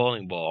designed a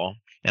bowling ball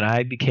and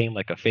I became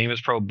like a famous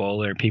pro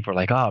bowler and people are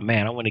like, oh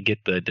man, I want to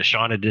get the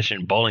Deshaun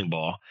Edition bowling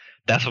ball,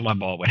 that's what my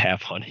ball would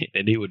have on it,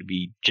 and it would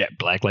be jet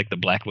black like the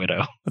Black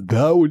Widow.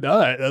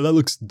 That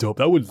looks dope.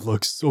 That would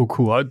look so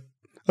cool.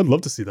 I'd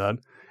love to see that.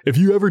 If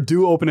you ever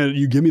do open it,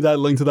 you give me that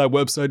link to that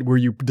website where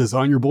you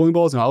design your bowling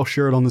balls, and I'll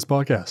share it on this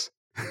podcast.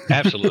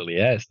 Absolutely,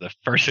 yes. The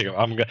first thing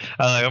I'm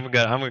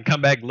gonna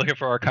come back looking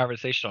for our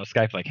conversation on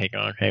Skype. Like, hang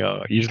on,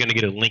 you're just gonna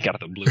get a link out of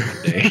the blue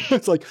one day.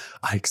 It's like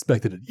I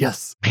expected it.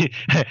 Yes,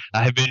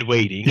 I've been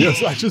waiting.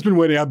 Yes, I've just been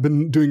waiting. I've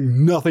been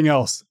doing nothing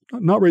else.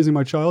 Not raising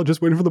my child,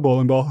 just waiting for the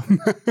bowling ball.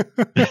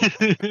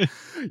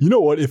 You know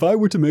what? If I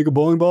were to make a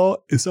bowling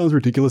ball, it sounds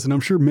ridiculous, and I'm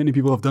sure many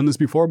people have done this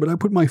before, but I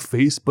put my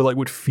face, but like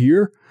with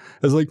fear,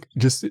 as like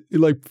just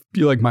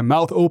like my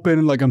mouth open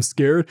and like I'm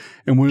scared,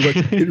 and when like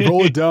it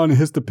roll it down and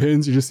hits the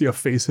pins, you just see a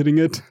face hitting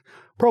it.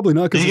 Probably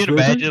not. You can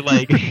imagine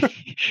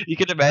you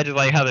can imagine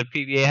like how the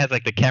PBA has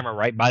like the camera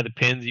right by the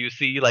pins. You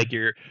see like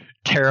your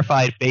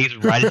terrified face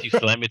right as you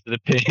slam into the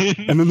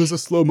pin. And then there's a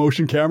slow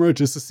motion camera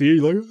just to see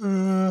like,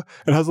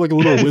 it has like a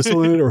little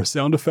whistle in it or a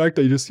sound effect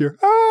that you just hear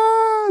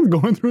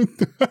going through.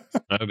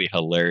 That would be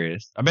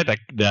hilarious. I bet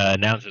the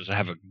announcers will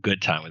have a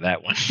good time with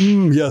that one.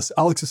 Yes,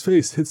 Alex's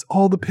face hits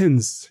all the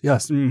pins.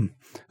 Yes,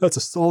 that's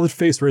a solid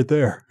face right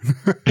there.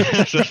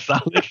 That's a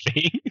solid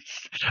face.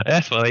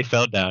 That's why they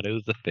fell down. It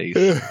was the face.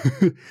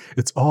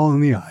 It's all in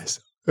the eyes.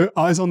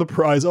 Eyes on the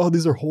prize. Oh,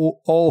 these are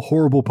all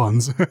horrible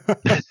puns.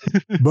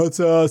 But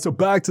so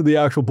back to the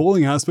actual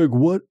bowling aspect.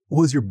 What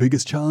was your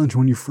biggest challenge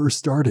when you first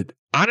started?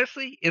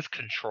 Honestly, it's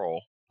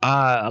control.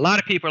 A lot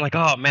of people are like,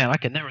 oh man, I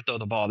can never throw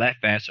the ball that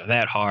fast or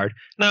that hard.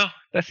 No,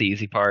 that's the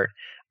easy part.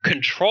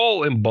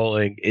 Control in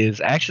bowling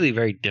is actually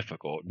very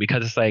difficult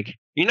because it's like,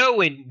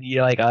 when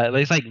you're like,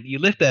 it's like you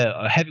lift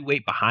a heavy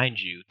weight behind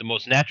you, the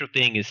most natural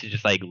thing is to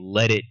just like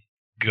let it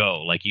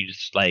go. Like you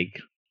just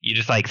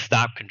like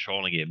stop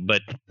controlling it.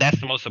 But that's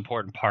the most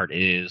important part,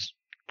 is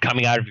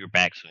coming out of your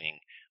backswing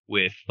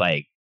with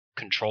like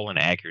control and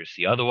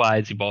accuracy.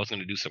 Otherwise, your ball's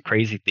going to do some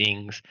crazy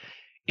things,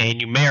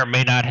 and you may or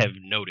may not have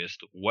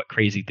noticed what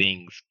crazy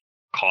things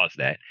caused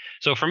that.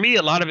 So for me,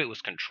 a lot of it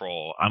was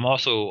control. I'm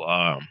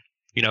also,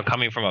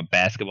 coming from a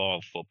basketball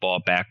and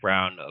football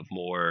background of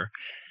more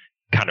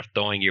kind of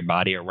throwing your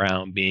body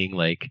around, being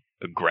like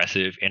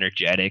aggressive,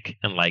 energetic,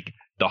 and like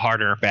the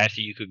harder and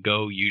faster you could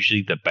go,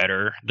 usually the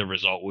better the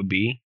result would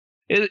be.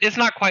 It's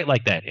not quite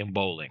like that in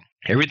bowling.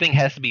 Everything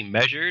has to be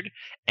measured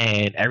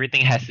and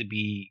everything has to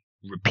be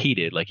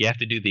repeated. Like you have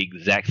to do the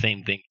exact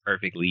same thing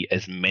perfectly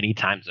as many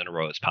times in a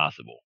row as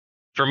possible.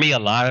 For me, a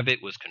lot of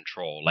it was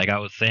control. Like I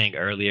was saying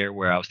earlier,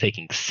 where I was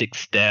taking 6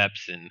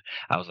 steps and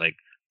I was like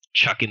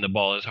chucking the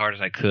ball as hard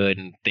as I could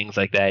and things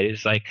like that.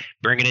 It's like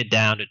bringing it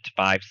down to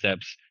 5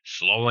 steps,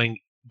 slowing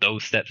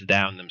those steps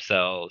down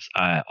themselves,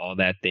 all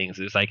that things.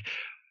 It's like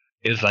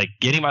it was like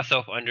getting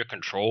myself under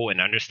control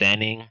and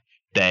understanding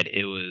that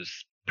it was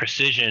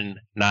precision,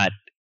 not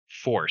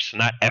force,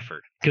 not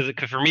effort.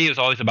 Because for me, it was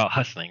always about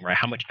hustling, right?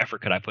 How much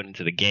effort could I put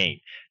into the game?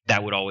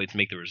 That would always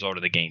make the result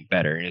of the game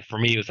better. And for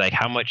me, it was like,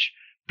 how much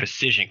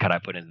precision could I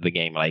put into the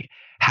game? Like,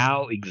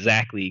 how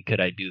exactly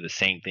could I do the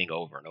same thing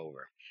over and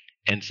over?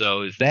 And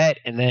so is that,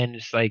 and then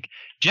it's like,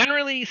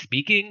 generally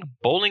speaking,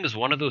 bowling is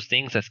one of those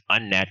things that's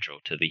unnatural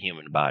to the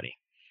human body,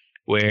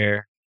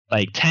 where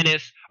like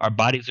tennis, our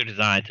bodies are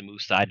designed to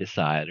move side to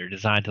side. They're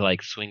designed to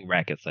like swing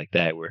rackets like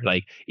that. Where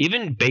like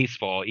even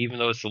baseball, even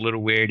though it's a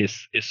little weird,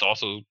 it's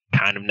also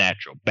kind of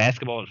natural.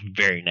 Basketball is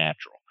very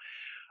natural.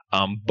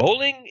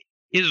 Bowling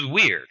is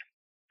weird.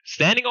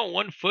 Standing on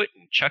one foot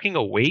and chucking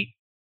a weight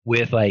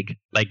with like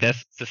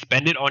that's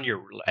suspended on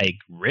your like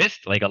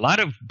wrist. Like a lot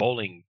of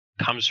bowling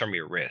comes from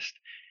your wrist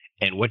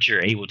and what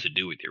you're able to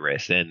do with your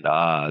wrist, and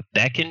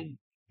that can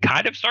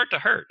kind of start to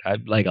hurt.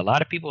 Like a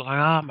lot of people are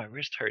like, oh, my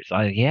wrist hurts.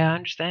 Yeah, I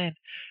understand.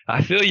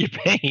 I feel your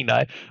pain.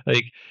 I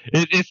like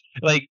it's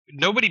like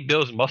nobody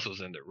builds muscles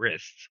in their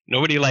wrists.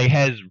 Nobody like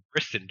has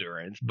wrist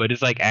endurance, but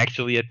it's like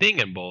actually a thing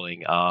in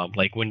bowling.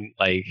 Like when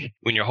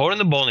you're holding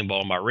the bowling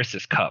ball, my wrist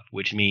is cupped,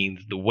 which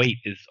means the weight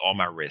is on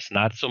my wrist,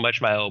 not so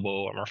much my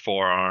elbow or my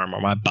forearm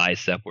or my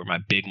bicep where my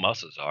big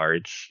muscles are.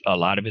 It's a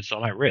lot of it's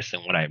on my wrist,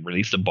 and when I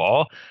release the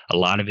ball, a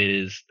lot of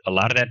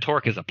that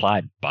torque is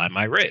applied by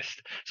my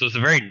wrist. So it's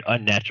a very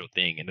unnatural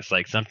thing, and it's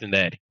like something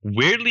that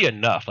weirdly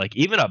enough, like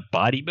even a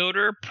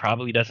bodybuilder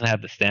probably doesn't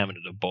have the stamina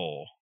to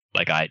bowl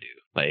like I do.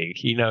 Like,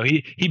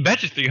 he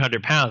benches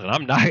 300 pounds, and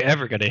I'm not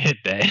ever gonna hit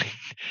that,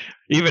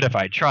 even if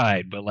I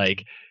tried. But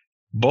like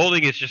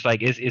bowling is just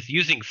like it's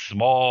using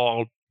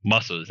small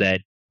muscles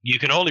that you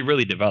can only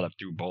really develop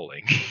through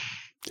bowling.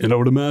 And I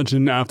would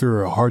imagine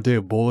after a hard day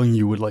of bowling,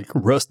 you would like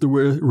rest the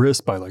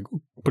wrist by like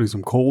putting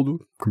some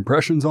cold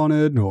compressions on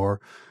it or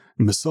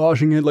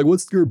massaging it. Like,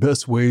 what's your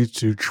best way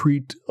to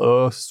treat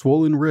a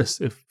swollen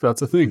wrist, if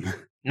that's a thing?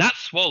 Not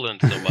swollen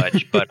so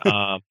much, but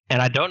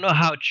and I don't know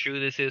how true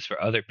this is for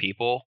other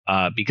people,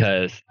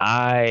 because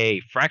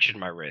I fractured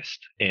my wrist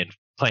in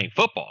playing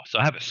football, so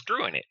I have a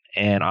screw in it,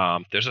 and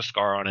there's a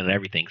scar on it and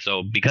everything.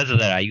 So because of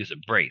that, I use a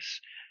brace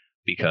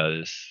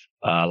because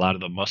a lot of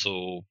the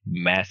muscle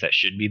mass that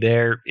should be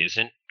there is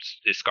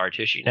scar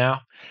tissue now.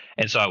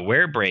 And so I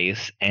wear a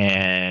brace,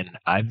 and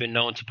I've been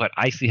known to put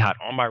icy hot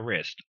on my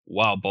wrist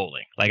while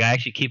bowling. Like I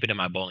actually keep it in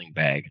my bowling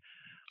bag.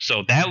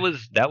 So that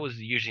was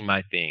usually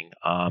my thing.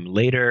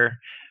 Later,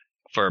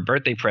 for a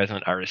birthday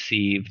present, I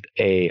received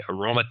a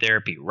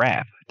aromatherapy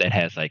wrap that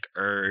has like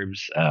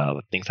herbs,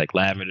 things like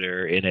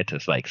lavender in it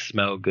to like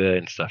smell good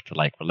and stuff to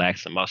like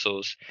relax the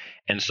muscles.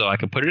 And so I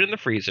could put it in the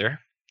freezer,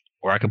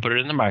 or I could put it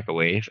in the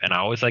microwave. And I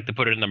always like to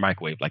put it in the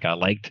microwave. Like I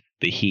liked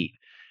the heat.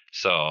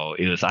 So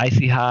it was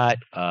icy hot,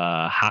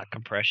 hot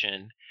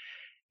compression,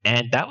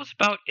 and that was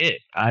about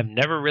it. I've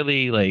never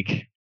really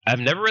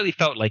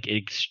felt like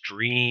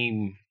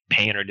extreme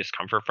pain or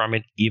discomfort from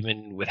it,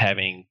 even with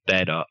having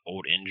that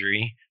old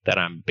injury that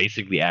I'm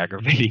basically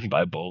aggravating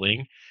by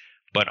bowling.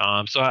 But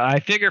so I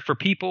figure for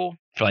people,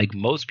 for like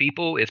most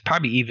people, it's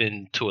probably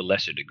even to a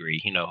lesser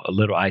degree. A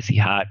little icy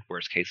hot,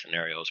 worst case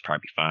scenario is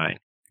probably fine.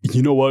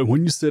 You know what?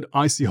 When you said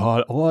icy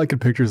hot, all I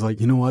could picture is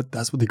like, you know what?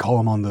 That's what they call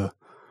him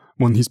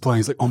when he's playing.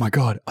 It's like, oh my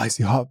God,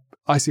 icy hot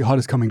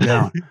is coming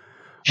down.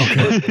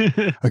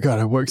 Okay, I got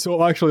it. Work.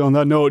 So actually, on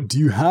that note, do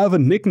you have a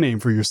nickname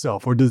for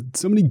yourself, or did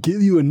somebody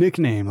give you a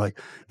nickname like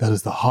that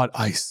is the hot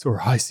ice or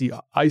icy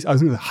ice? I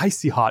was going to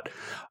icy hot.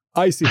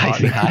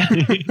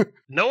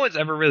 No one's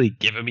ever really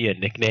given me a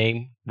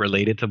nickname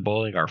related to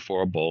bowling or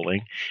for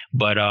bowling,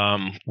 but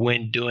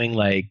when doing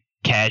like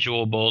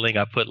casual bowling,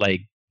 I put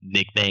like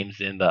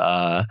nicknames in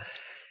the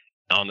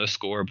on the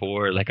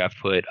scoreboard. Like I've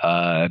put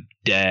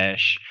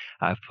Dash,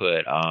 I've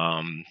put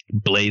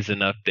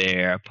Blazing up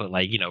there, I put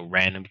like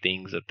random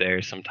things up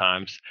there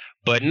sometimes,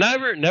 but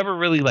never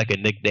really like a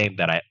nickname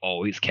that I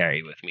always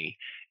carry with me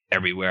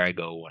everywhere I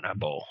go when I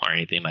bowl or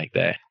anything like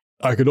that.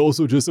 I could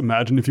also just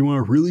imagine if you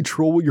want to really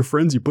troll with your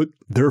friends, you put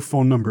their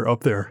phone number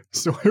up there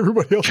so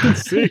everybody else can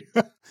see.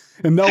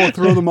 And that will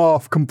throw them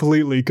off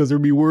completely because they'll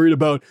be worried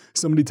about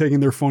somebody taking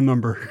their phone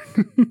number.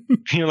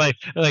 You're like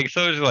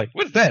someone's like,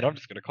 what's that? I'm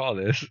just going to call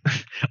this.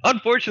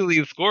 Unfortunately,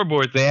 the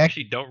scoreboards, they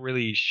actually don't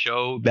really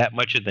show that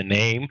much of the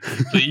name.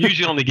 So you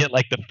usually only get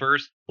like the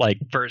first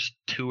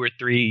 2 or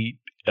 3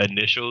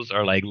 initials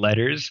or like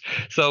letters.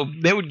 So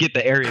they would get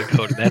the area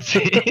code and that's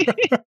it.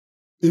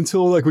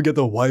 Until like we get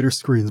the wider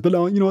screens. But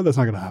no, you know what? That's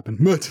not going to happen.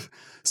 But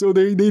so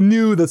they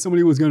knew that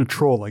somebody was going to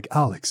troll. Like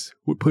Alex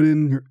would put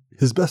in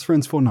his best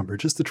friend's phone number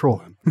just to troll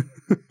him.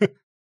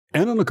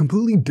 And on a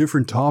completely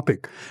different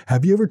topic,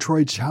 have you ever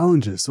tried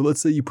challenges? So let's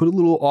say you put a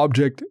little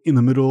object in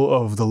the middle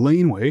of the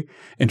laneway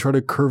and try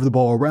to curve the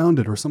ball around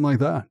it or something like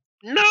that.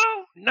 No,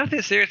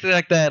 nothing seriously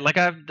like that. Like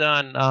I've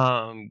done,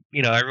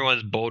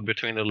 everyone's bowled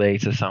between the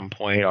legs at some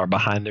point or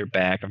behind their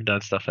back. I've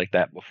done stuff like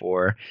that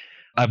before.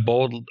 I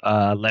bowled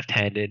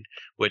left-handed,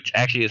 which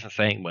actually isn't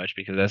saying much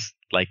because that's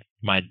like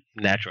my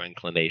natural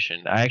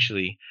inclination. I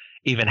actually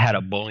even had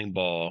a bowling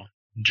ball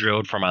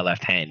drilled for my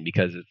left hand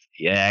because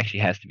it actually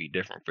has to be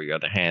different for your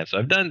other hand. So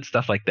I've done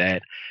stuff like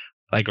that.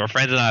 Like our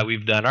friends and I,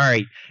 we've done, all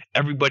right,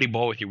 everybody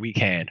bowl with your weak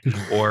hand.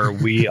 Or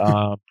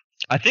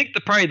I think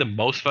probably the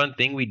most fun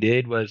thing we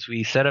did was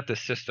we set up the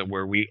system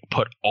where we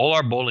put all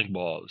our bowling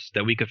balls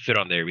that we could fit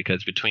on there,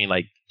 because between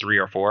like 3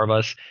 or 4 of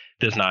us,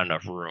 there's not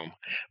enough room.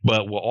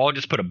 But we'll all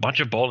just put a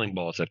bunch of bowling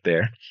balls up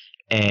there,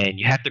 and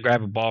you have to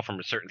grab a ball from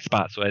a certain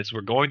spot. So as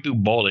we're going through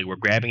bowling, we're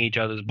grabbing each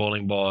other's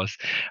bowling balls,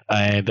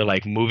 and they're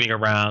like moving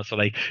around. So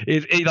like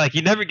like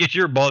you never get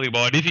your bowling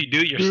ball, and if you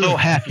do, you're so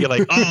happy. You're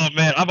like, oh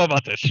man, I'm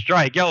about to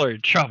strike. Y'all are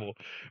in trouble.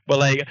 But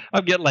like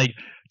I'm getting like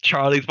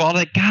Charlie's ball.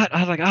 Like God, I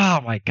was like, oh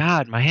my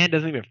God, my hand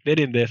doesn't even fit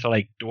in this. Or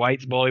like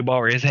Dwight's bowling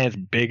ball, where his hand's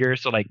bigger,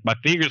 so like my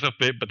fingers will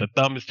fit, but the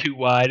thumb is too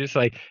wide. It's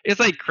like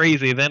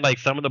crazy. And then like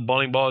some of the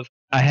bowling balls,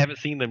 I haven't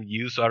seen them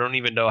used, so I don't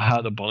even know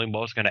how the bowling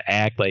ball is gonna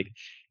act. Like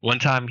one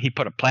time he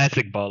put a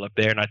plastic ball up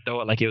there, and I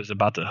thought like it was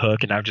about to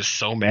hook, and I was just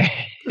so mad.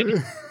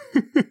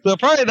 So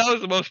probably that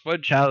was the most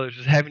fun challenge,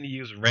 just having to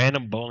use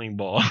random bowling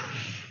balls.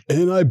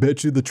 And I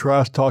bet you the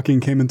trash talking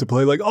came into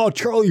play. Like, oh,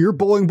 Charlie, your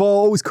bowling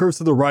ball always curves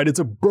to the right. It's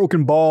a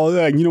broken ball.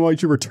 Yeah, you know why you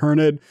should return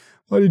it?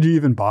 Why did you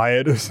even buy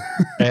it?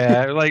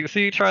 Yeah, like,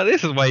 see, Charlie,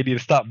 this is why you need to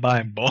stop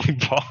buying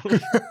bowling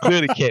balls.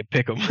 Really can't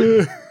pick them.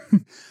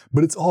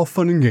 But it's all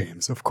fun and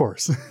games, of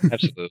course.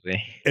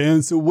 Absolutely.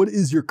 And so what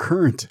is your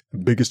current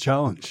biggest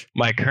challenge?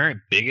 My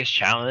current biggest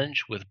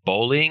challenge with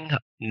bowling,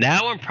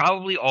 now and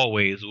probably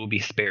always, will be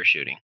spare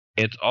shooting.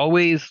 It's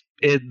always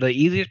the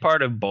easiest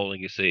part of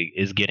bowling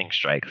is getting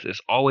strikes. It's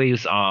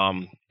always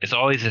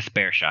a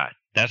spare shot.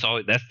 That's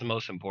the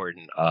most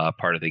important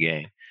part of the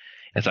game.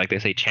 It's like they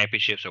say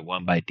championships are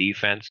won by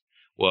defense.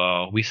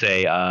 Well, we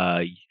say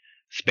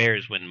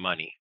spares win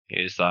money.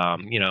 Is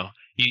you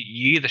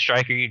either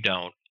strike or you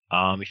don't.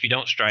 If you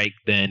don't strike,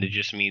 then it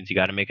just means you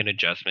got to make an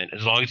adjustment.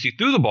 As long as you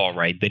threw the ball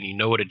right, then you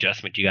know what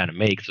adjustment you got to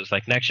make. So it's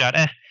like next shot,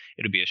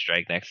 it'll be a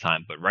strike next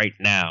time. But right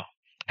now,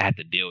 I have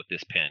to deal with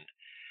this pin.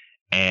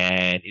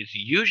 And it's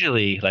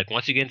usually like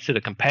once you get into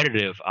the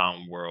competitive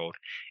world,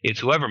 it's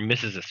whoever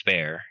misses a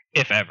spare,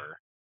 if ever,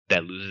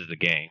 that loses the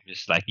game.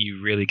 It's like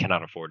you really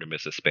cannot afford to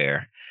miss a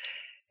spare.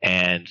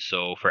 And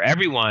so for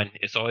everyone,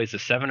 it's always the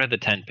 7 or the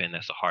 10 pin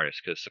that's the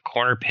hardest, because the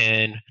corner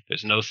pin,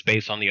 there's no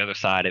space on the other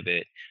side of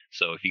it.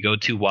 So if you go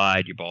too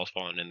wide, your ball's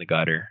falling in the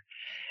gutter,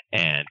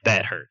 and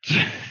that hurts.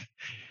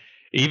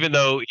 Even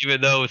though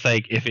it's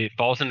like if it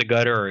falls in the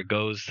gutter or it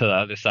goes to the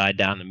other side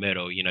down the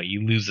middle,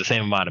 you lose the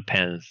same amount of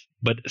pins.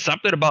 But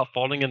something about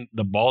falling in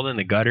the ball in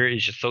the gutter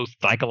is just so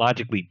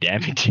psychologically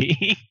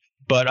damaging.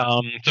 But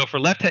so for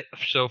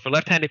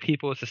left-handed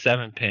people, it's a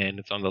 7 pin.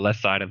 It's on the left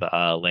side of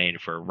the lane.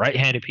 For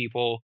right-handed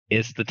people,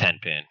 it's the 10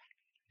 pin.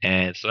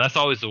 And so that's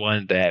always the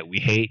one that we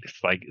hate.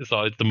 It's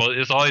always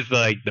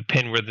the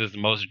pin where there's the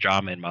most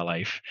drama in my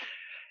life.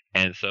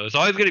 And so it's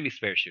always going to be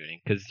spare shooting,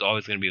 because it's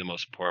always going to be the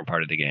most important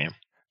part of the game.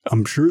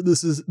 I'm sure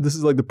this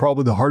is like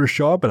probably the hardest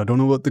shot, but I don't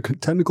know what the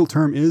technical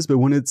term is. But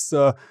when it's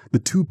the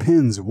 2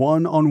 pins,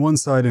 one on one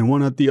side and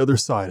one at the other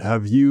side,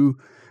 have you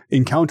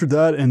encountered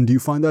that, and do you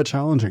find that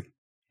challenging?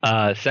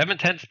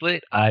 7-10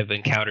 split, I've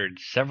encountered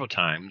several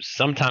times,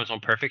 sometimes on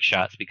perfect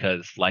shots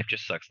because life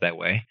just sucks that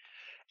way.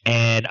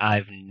 And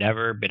I've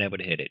never been able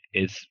to hit it.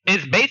 It's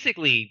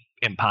basically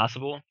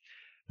impossible.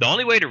 The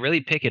only way to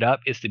really pick it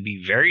up is to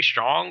be very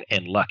strong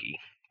and lucky.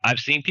 I've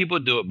seen people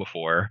do it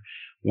before,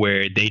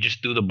 where they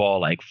just threw the ball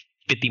like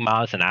 50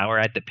 miles an hour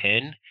at the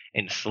pin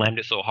and slammed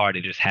it so hard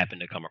it just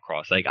happened to come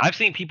across. Like I've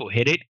seen people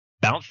hit it,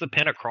 bounce the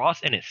pin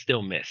across, and it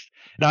still missed.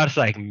 And I was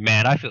like,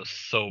 man, I feel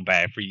so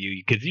bad for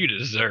you, because you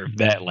deserve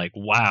that. Like,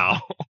 wow.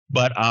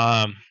 But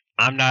I'm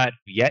not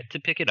yet to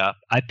pick it up.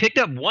 I picked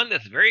up one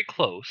that's very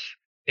close.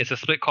 It's a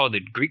split called the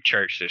Greek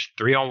Church. There's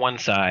 3 on one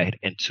side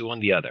and 2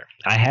 on the other.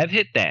 I have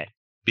hit that,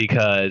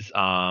 because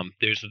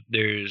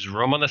there's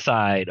room on the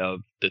side of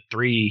the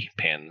 3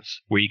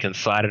 pins where you can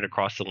slide it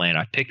across the lane.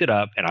 I picked it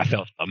up and I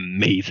felt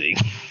amazing.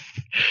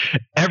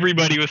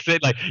 Everybody was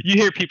sitting, like, you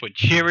hear people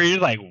cheering,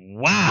 like,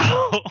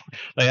 wow.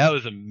 Like that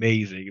was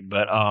amazing.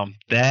 But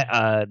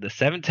the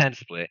 7-10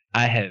 split,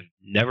 I have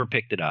never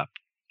picked it up.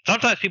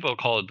 Sometimes people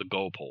call it the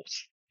goal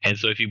post. And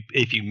so if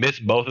you miss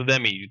both of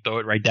them and you throw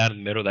it right down in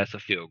the middle, that's a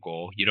field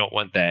goal. You don't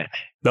want that.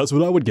 That's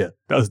what I would get.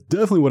 That's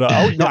definitely what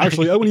I would. No,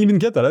 actually, I wouldn't even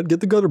get that. I'd get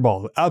the gutter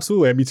ball.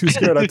 Absolutely. I'd be too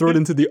scared. I'd throw it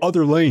into the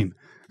other lane.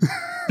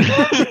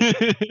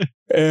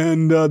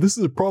 And this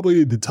is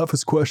probably the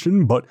toughest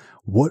question, but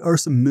what are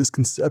some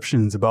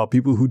misconceptions about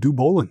people who do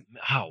bowling?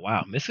 Oh,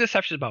 wow.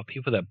 Misconceptions about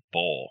people that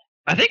bowl.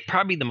 I think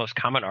probably the most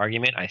common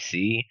argument I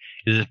see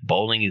is if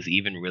bowling is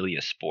even really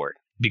a sport.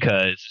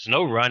 Because there's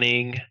no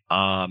running,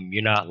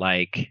 you're not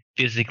like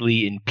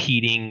physically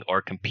impeding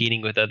or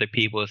competing with other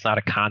people. It's not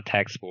a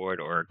contact sport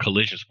or a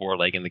collision sport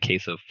like in the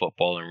case of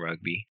football and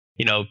rugby.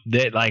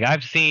 Like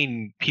I've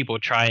seen people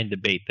try and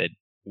debate that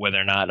whether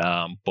or not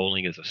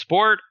bowling is a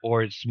sport,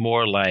 or it's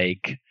more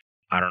like,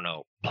 I don't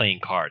know,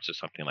 playing cards or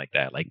something like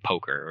that, like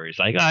poker, or it's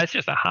like, it's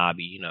just a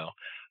hobby,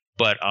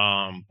 But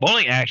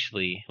bowling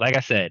actually, like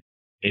I said,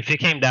 if it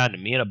came down to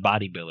me and a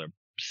bodybuilder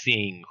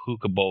seeing who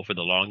could bowl for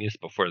the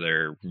longest before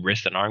their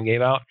wrist and arm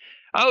gave out,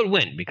 I would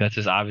win because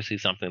it's obviously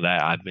something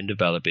that I've been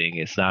developing.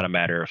 It's not a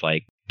matter of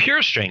like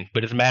pure strength,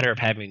 but it's a matter of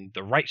having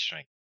the right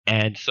strength.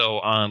 And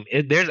so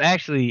there's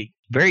actually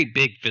very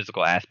big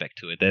physical aspect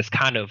to it that's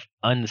kind of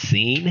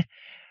unseen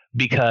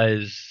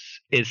because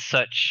it's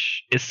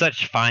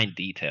such fine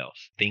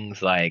details.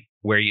 Things like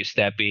where you're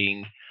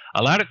stepping,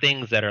 a lot of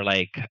things that are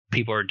like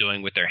people are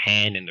doing with their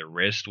hand and their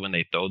wrist when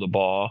they throw the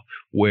ball,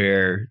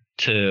 where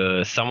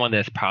to someone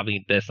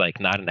that's like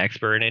not an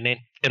expert in it,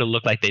 it'll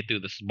look like they threw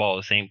this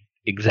ball the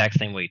exact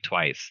same way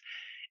twice.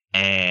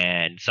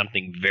 And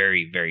something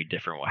very, very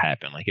different will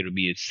happen. Like it'll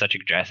be such a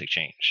drastic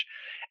change.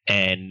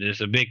 And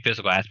there's a big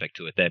physical aspect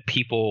to it that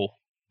people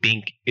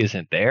think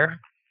isn't there.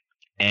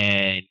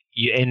 And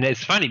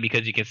it's funny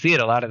because you can see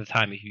it a lot of the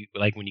time if you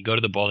like when you go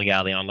to the bowling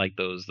alley on like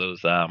those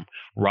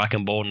rock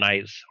and bowl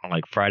nights on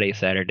like Friday,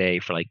 Saturday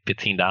for like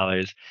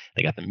 $15.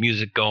 They got the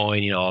music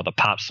going, all the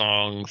pop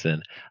songs,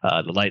 and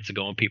the lights are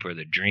going. People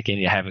are drinking,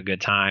 you have a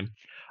good time.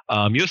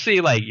 You'll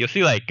see like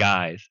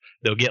guys,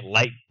 they'll get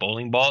light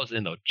bowling balls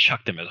and they'll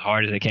chuck them as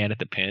hard as they can at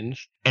the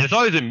pins. And it's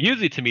always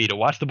amusing to me to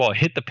watch the ball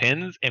hit the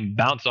pins and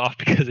bounce off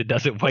because it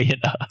doesn't weigh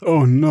enough.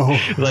 Oh no.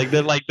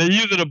 they're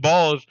using the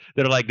balls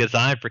that are like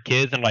designed for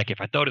kids, and like if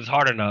I throw this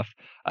hard enough,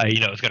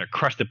 it's gonna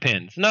crush the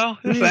pins. No,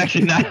 that's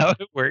actually not how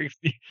it works.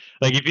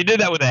 Like if you did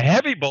that with a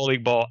heavy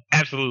bowling ball,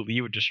 absolutely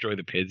you would destroy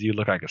the pins. You'd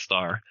look like a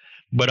star.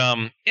 But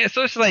yeah,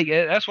 so it's like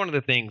that's one of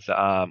the things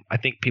I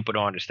think people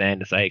don't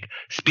understand. It's like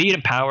speed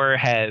and power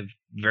have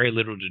very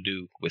little to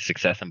do with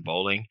success in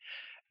bowling,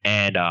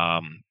 and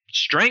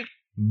strength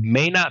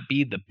may not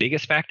be the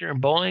biggest factor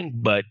in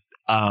bowling, but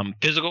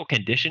physical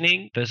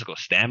conditioning, physical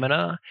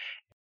stamina.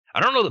 I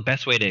don't know the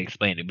best way to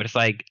explain it, but it's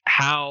like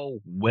how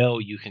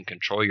well you can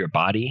control your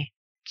body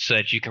so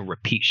that you can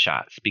repeat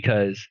shots.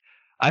 Because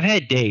I've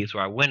had days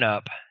where I went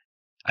up,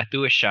 I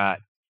threw a shot,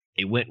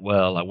 it went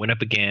well, I went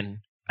up again,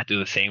 I threw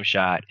the same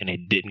shot and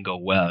it didn't go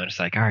well. And it's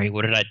like, all right,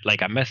 what did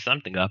I messed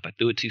something up. I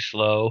threw it too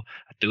slow.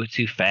 I threw it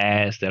too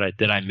fast.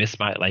 Did I miss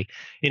my,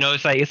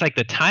 it's like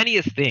the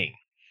tiniest thing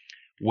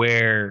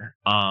where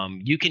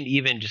you can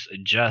even just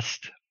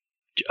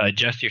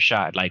adjust your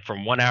shot like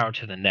from 1 hour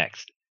to the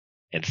next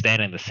and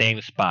stand in the same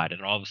spot.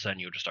 And all of a sudden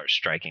you'll just start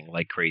striking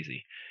like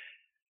crazy.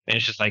 And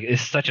it's just like,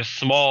 it's such a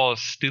small,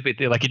 stupid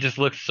thing. Like, it just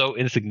looks so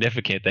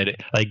insignificant that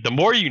it, like, the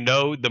more you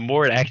know, the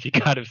more it actually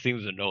kind of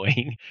seems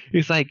annoying.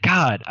 It's like,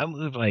 God, I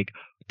moved like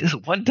this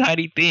one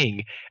tiny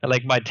thing. And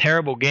like, my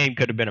terrible game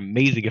could have been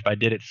amazing if I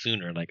did it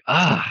sooner. Like,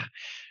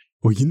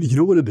 Well, you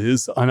know what it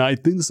is? And I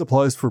think this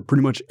applies for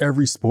pretty much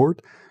every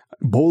sport.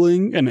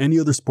 Bowling and any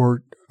other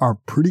sport are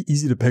pretty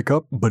easy to pick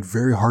up, but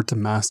very hard to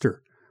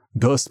master,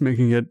 thus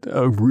making it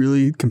a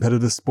really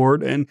competitive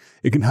sport. And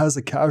it has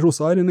a casual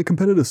side and a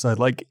competitive side,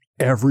 like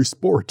every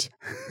sport.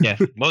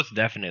 Yes, most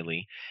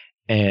definitely.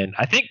 And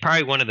I think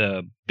probably one of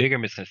the bigger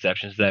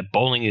misconceptions is that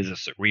bowling is a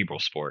cerebral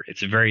sport.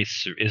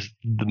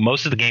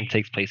 Most of the game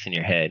takes place in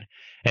your head.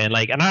 And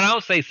I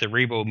don't say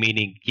cerebral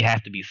meaning you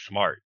have to be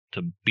smart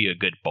to be a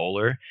good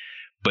bowler,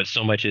 but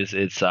so much as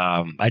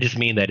I just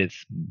mean that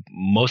it's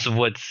most of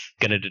what's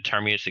going to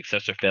determine your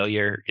success or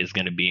failure is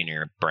going to be in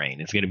your brain.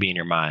 It's going to be in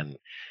your mind.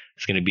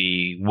 It's going to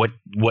be what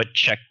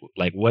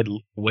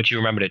you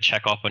remember to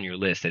check off on your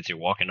list as you're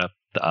walking up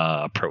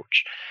the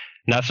approach.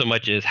 Not so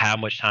much as how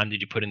much time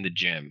did you put in the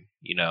gym,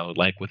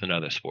 like with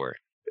another sport.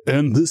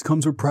 And this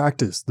comes with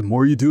practice. The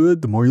more you do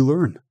it, the more you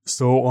learn.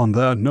 So on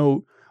that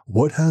note,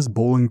 what has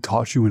bowling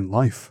taught you in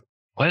life?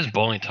 What has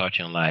bowling taught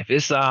you in life?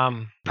 It's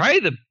probably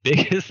the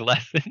biggest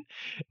lesson,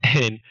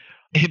 and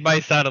it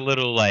might sound a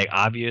little like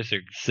obvious or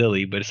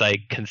silly, but it's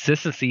like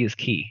consistency is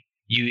key.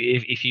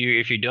 If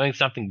you're doing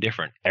something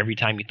different every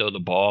time you throw the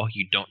ball,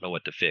 you don't know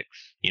what to fix.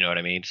 You know what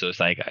I mean? So it's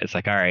like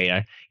all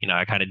right,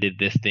 I kind of did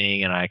this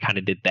thing and I kind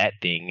of did that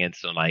thing, and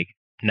so like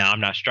now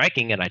I'm not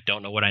striking and I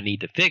don't know what I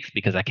need to fix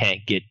because I can't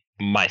get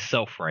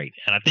myself right.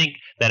 And I think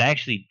that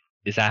actually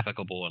is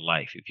applicable in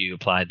life if you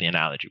apply the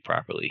analogy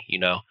properly.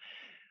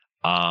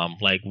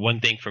 Like one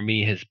thing for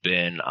me has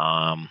been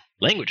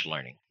language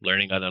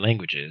learning other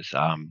languages,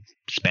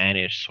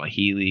 Spanish,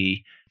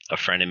 Swahili. A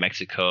friend in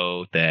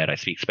Mexico that I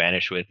speak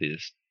Spanish with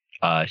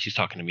she's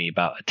talking to me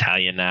about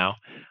Italian now.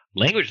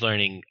 Language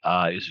learning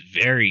is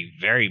very,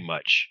 very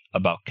much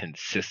about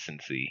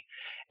consistency.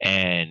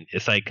 And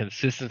it's like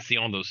consistency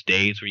on those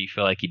days where you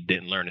feel like you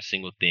didn't learn a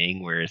single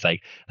thing, where it's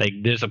like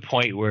there's a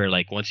point where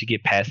like once you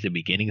get past the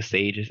beginning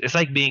stages, it's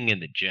like being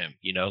in the gym,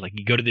 like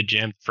you go to the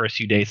gym first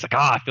few days, like,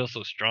 I feel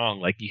so strong.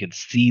 Like you can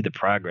see the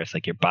progress,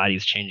 like your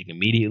body's changing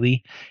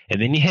immediately.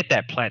 And then you hit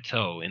that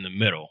plateau in the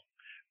middle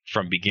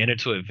from beginner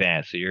to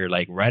advanced. So you're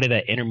like right at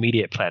that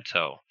intermediate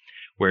plateau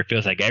where it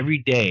feels like every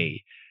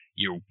day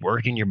you're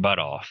working your butt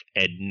off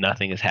and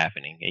nothing is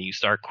happening. And you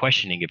start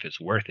questioning if it's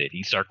worth it.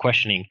 You start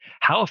questioning,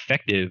 how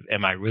effective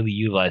am I really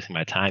utilizing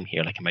my time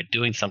here? Like, am I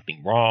doing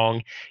something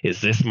wrong? Is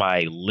this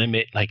my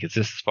limit? Like, is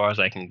this as far as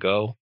I can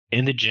go?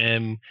 In the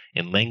gym,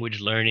 in language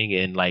learning,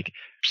 and like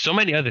so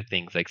many other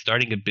things, like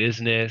starting a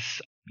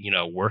business,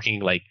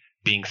 working like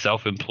being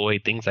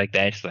self-employed, things like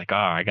that. It's like, oh,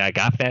 I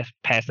got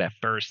past that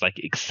first like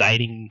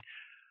exciting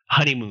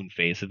honeymoon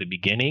phase at the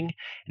beginning.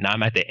 Now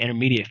I'm at the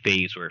intermediate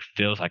phase where it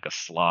feels like a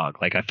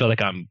slog. Like I feel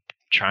like I'm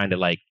trying to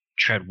like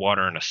tread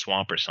water in a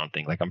swamp or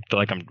something. Like I feel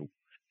like I'm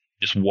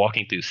just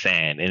walking through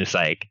sand, and it's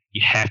like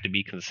you have to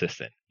be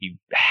consistent. You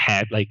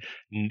have like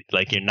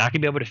you're not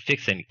gonna be able to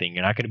fix anything.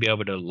 You're not gonna be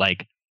able to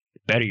like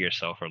better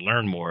yourself or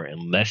learn more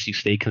unless you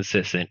stay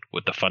consistent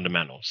with the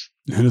fundamentals.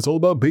 And it's all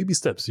about baby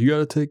steps. You got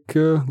to take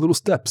little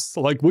steps,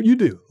 like what you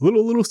do.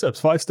 Little steps,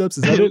 5 steps.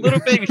 Is that it?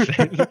 Little baby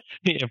steps.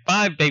 Yeah,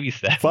 5 baby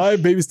steps.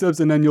 5 baby steps,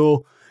 and then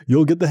you'll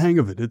get the hang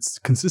of it. It's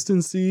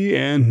consistency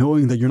and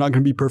knowing that you're not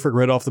going to be perfect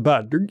right off the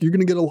bat. You're going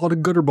to get a lot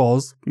of gutter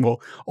balls.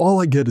 Well,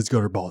 all I get is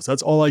gutter balls.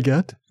 That's all I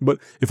get. But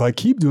if I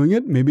keep doing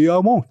it, maybe I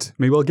won't.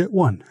 Maybe I'll get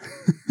one.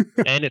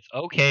 And it's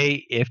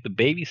okay if the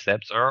baby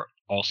steps are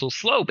also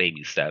slow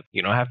baby step.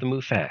 You don't have to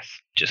move fast.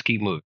 Just keep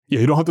moving.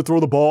 Yeah, you don't have to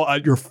throw the ball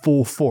at your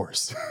full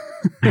force.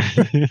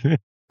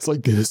 It's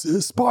like, this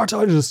is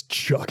Sparta. Just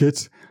chuck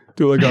it.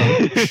 Do like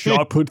a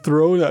shot put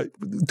throw.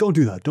 Don't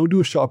do that. Don't do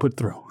a shot put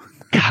throw.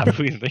 God,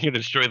 please, they're going to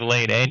destroy the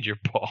lane and your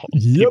ball.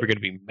 Yep. People are going to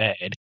be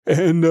mad.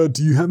 And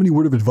do you have any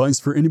word of advice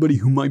for anybody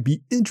who might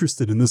be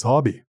interested in this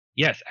hobby?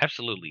 Yes,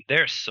 absolutely.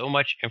 There's so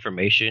much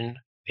information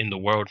in the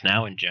world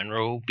now in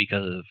general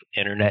because of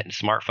internet and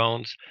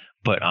smartphones.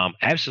 But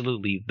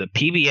absolutely, the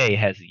PBA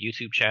has a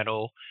YouTube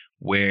channel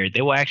where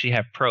they will actually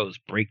have pros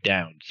break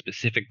down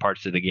specific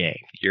parts of the game,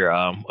 your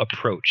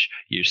approach,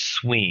 your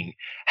swing,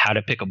 how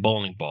to pick a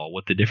bowling ball,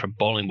 what the different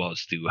bowling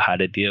balls do, how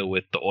to deal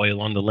with the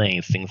oil on the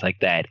lanes, things like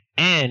that.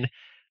 And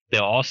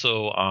they'll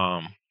also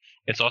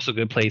it's also a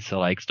good place to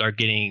like start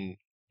getting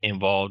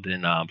involved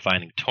in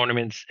finding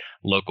tournaments,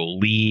 local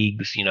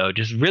leagues,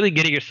 just really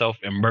getting yourself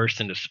immersed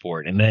in the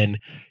sport. And then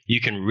you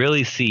can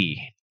really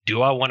see,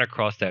 do I want to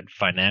cross that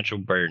financial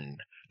burden,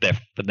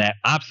 that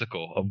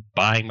obstacle of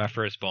buying my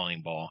first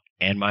bowling ball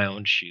and my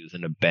own shoes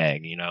and a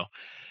bag,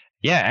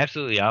 Yeah,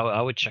 absolutely.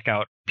 I would check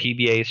out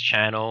PBA's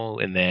channel,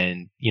 and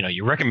then,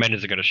 your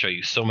recommenders are going to show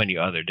you so many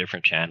other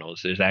different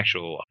channels. There's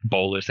actual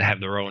bowlers that have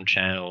their own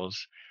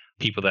channels,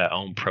 people that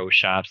own pro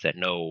shops that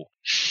know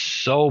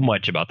so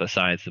much about the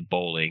science of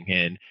bowling.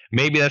 And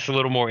maybe that's a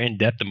little more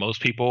in-depth than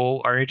most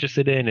people are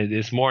interested in.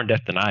 It's more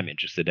in-depth than I'm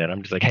interested in.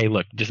 I'm just like, hey,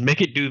 look, just make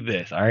it do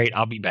this. All right,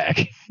 I'll be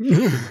back.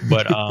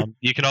 But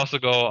you can also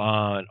go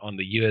on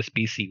the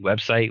USBC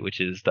website, which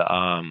is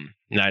the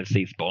United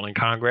States Bowling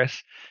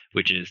Congress,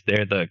 which is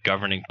they're the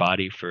governing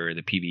body for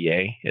the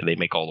PBA. And they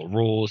make all the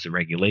rules, the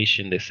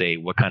regulation. They say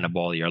what kind of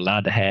ball you're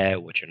allowed to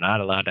have, what you're not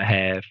allowed to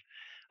have,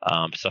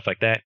 stuff like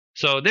that.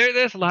 So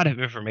there's a lot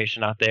of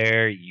information out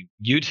there.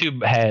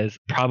 YouTube has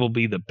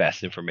probably the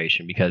best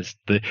information because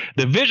the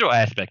visual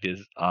aspect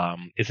is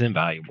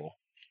invaluable.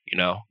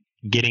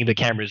 Getting the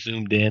camera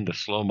zoomed in, the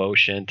slow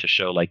motion to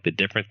show like the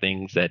different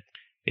things that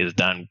is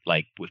done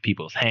like with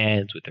people's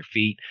hands, with their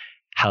feet,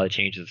 how it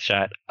changes the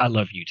shot. I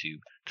love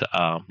YouTube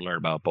to learn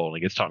about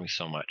bowling. It's taught me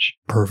so much.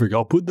 Perfect.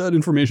 I'll put that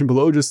information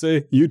below. Just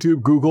say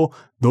YouTube, Google.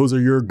 Those are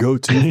your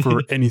go-to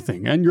for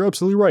anything. And you're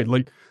absolutely right.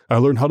 Like, I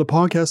learned how to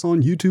podcast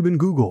on YouTube and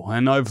Google,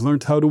 and I've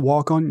learned how to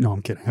walk on... No,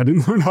 I'm kidding. I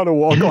didn't learn how to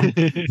walk on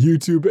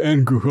YouTube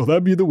and Google.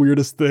 That'd be the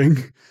weirdest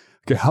thing.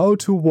 Okay, how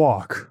to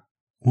walk.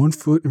 1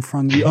 foot in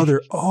front of the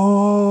other.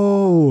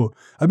 Oh,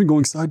 I've been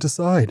going side to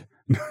side.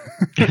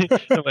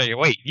 I'm like,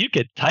 wait, you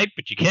can type,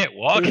 but you can't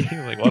walk?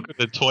 Like, welcome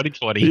to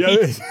 2020.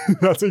 Yeah,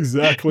 that's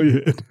exactly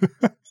it.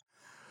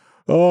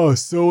 Oh,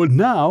 so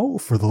now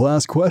for the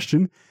last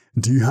question,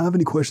 do you have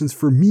any questions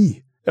for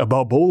me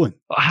about bowling?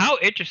 How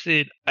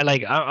interested,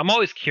 I'm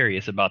always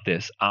curious about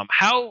this.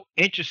 How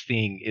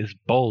interesting is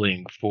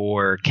bowling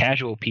for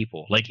casual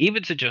people? Like,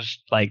 even to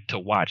just like to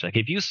watch, like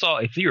if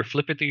you were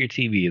flipping through your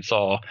TV and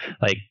saw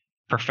like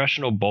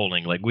professional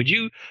bowling, like would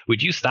you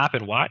stop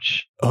and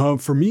watch?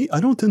 For me,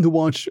 I don't tend to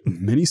watch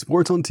many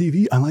sports on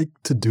TV. I like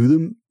to do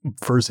them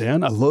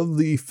firsthand. I love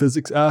the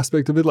physics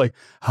aspect of it, like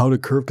how to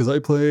curve, because I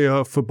play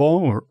football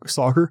or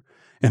soccer,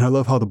 and I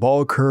love how the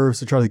ball curves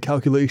to try the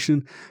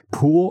calculation.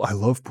 Pool, I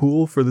love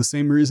pool for the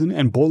same reason.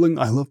 And bowling,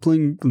 I love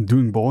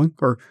doing bowling,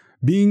 or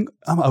being,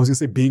 I was going to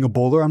say being a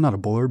bowler. I'm not a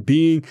bowler.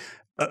 Being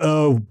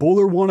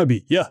bowler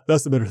wannabe. Yeah,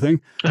 that's the better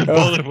thing.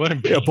 Bowler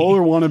wannabe. Yeah,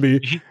 bowler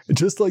wannabe.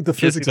 Just like the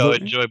physics.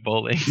 Just enjoy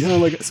bowling. Yeah,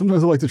 like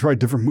sometimes I like to try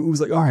different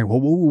moves. Like, all right,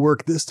 well, what will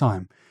work this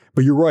time?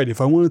 But you're right.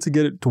 If I wanted to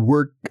get it to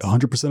work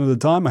 100% of the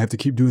time, I have to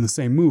keep doing the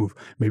same move.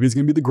 Maybe it's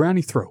going to be the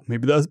granny throw.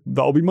 Maybe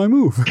that'll be my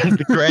move.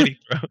 The granny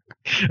throw.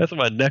 That's what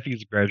my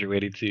nephew's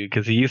graduating to,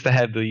 because he used to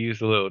have to use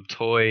the little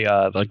toy,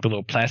 like the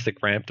little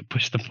plastic ramp to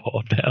push the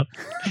ball down.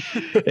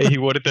 And he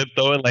wanted to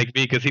throw it like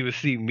me because he would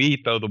see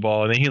me throw the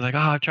ball. And then he's like,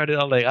 I tried it.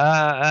 I'm like,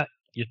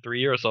 you're 3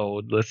 years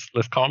old. Let's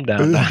calm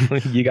down.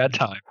 You got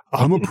time.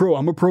 I'm a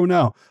pro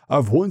now.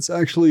 I've once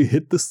actually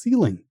hit the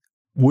ceiling,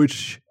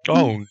 which...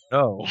 Oh,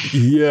 no.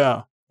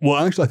 Yeah.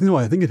 Well, actually,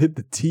 I think it hit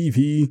the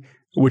TV,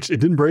 which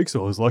it didn't break,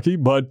 so I was lucky.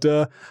 But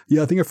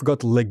yeah, I think I forgot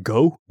to let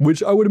go,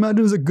 which I would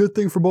imagine is a good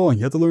thing for bowling.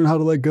 You have to learn how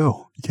to let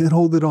go. You can't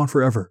hold it on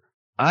forever.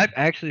 I've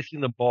actually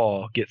seen the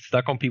ball get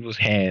stuck on people's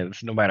hands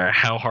no matter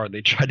how hard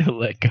they try to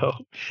let go.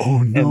 Oh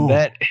no.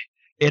 And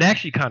it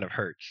actually kind of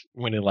hurts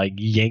when it like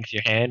yanks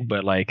your hand,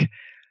 but like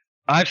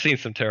I've seen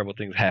some terrible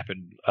things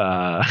happen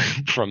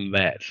from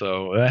that.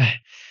 So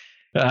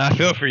I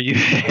feel for you.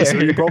 So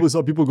you probably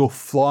saw people go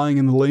flying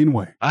in the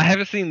laneway. I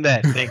haven't seen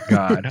that, thank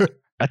God.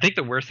 I think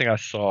the worst thing I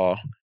saw,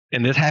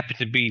 and this happened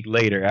to be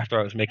later after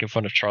I was making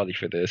fun of Charlie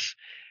for this,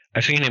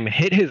 I've seen him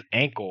hit his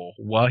ankle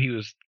while he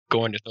was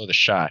going to throw the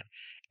shot.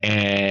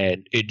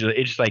 And it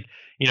just like,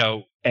 you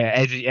know,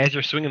 as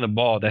you're swinging the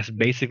ball, that's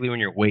basically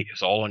when your weight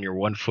is all on your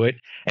one foot.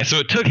 And so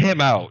it took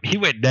him out. He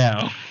went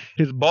down.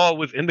 His ball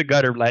was in the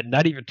gutter, like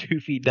not even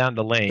 2 feet down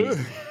the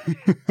lane.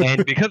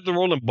 And because the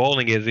rule in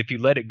bowling is if you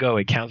let it go,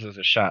 it counts as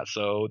a shot.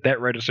 So that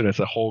registered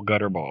as a whole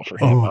gutter ball for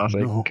him. I was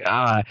like,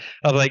 God.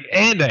 I was like,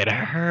 and that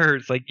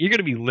hurts. Like, you're going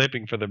to be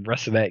limping for the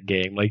rest of that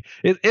game. Like,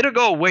 it'll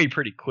go away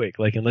pretty quick.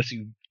 Like, unless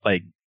you,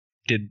 like,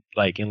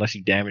 unless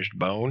you damaged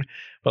bone.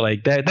 But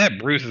like that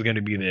bruise is going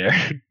to be there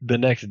the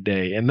next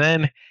day. And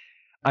then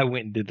I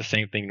went and did the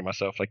same thing to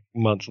myself like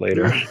months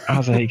later. I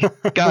was like,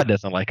 God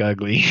doesn't like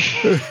ugly.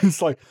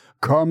 It's like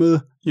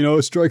karma, you know,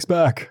 it strikes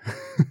back.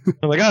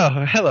 I'm like,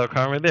 oh, hello,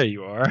 karma. There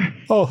you are.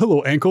 Oh,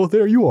 hello, ankle.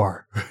 There you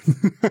are.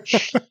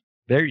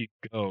 There you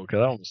go. Because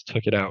I almost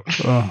took it out.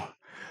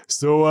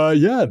 So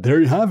yeah, there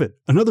you have it.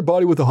 Another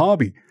body with a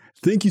hobby.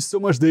 Thank you so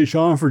much,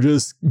 Deshaun, for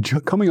just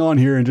coming on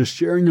here and just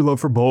sharing your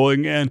love for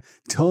bowling and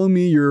telling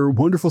me your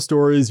wonderful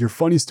stories, your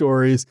funny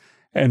stories,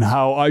 and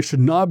how I should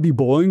not be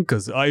bowling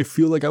because I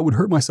feel like I would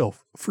hurt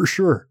myself for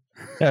sure.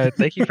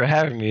 Thank you for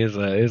having me. It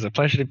was a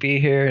pleasure to be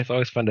here. It's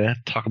always fun to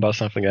talk about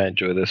something I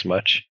enjoy this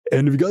much.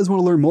 And if you guys want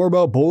to learn more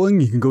about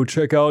bowling, you can go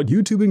check out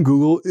YouTube and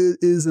Google. It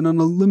is an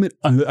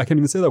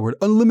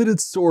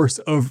unlimited source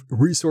of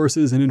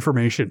resources and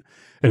information.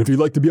 And if you'd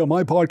like to be on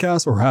my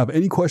podcast or have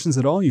any questions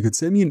at all, you can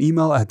send me an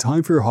email at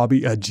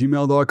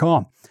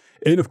timeforyourhobby@gmail.com.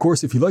 And of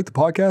course, if you like the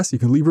podcast, you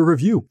can leave a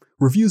review.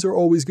 Reviews are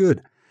always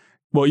good.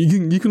 Well,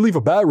 you can leave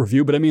a bad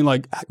review, but I mean,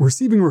 like,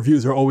 receiving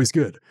reviews are always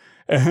good.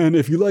 And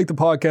if you like the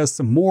podcast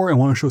some more and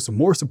want to show some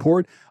more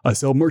support, I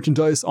sell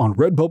merchandise on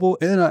Redbubble,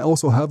 and I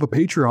also have a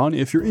Patreon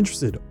if you're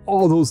interested.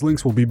 All those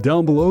links will be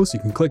down below, so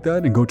you can click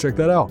that and go check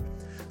that out.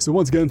 So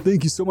once again,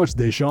 thank you so much,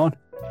 Deshaun.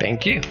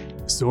 Thank you.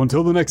 So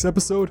until the next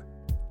episode,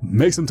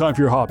 make some time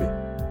for your hobby.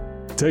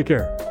 Take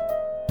care.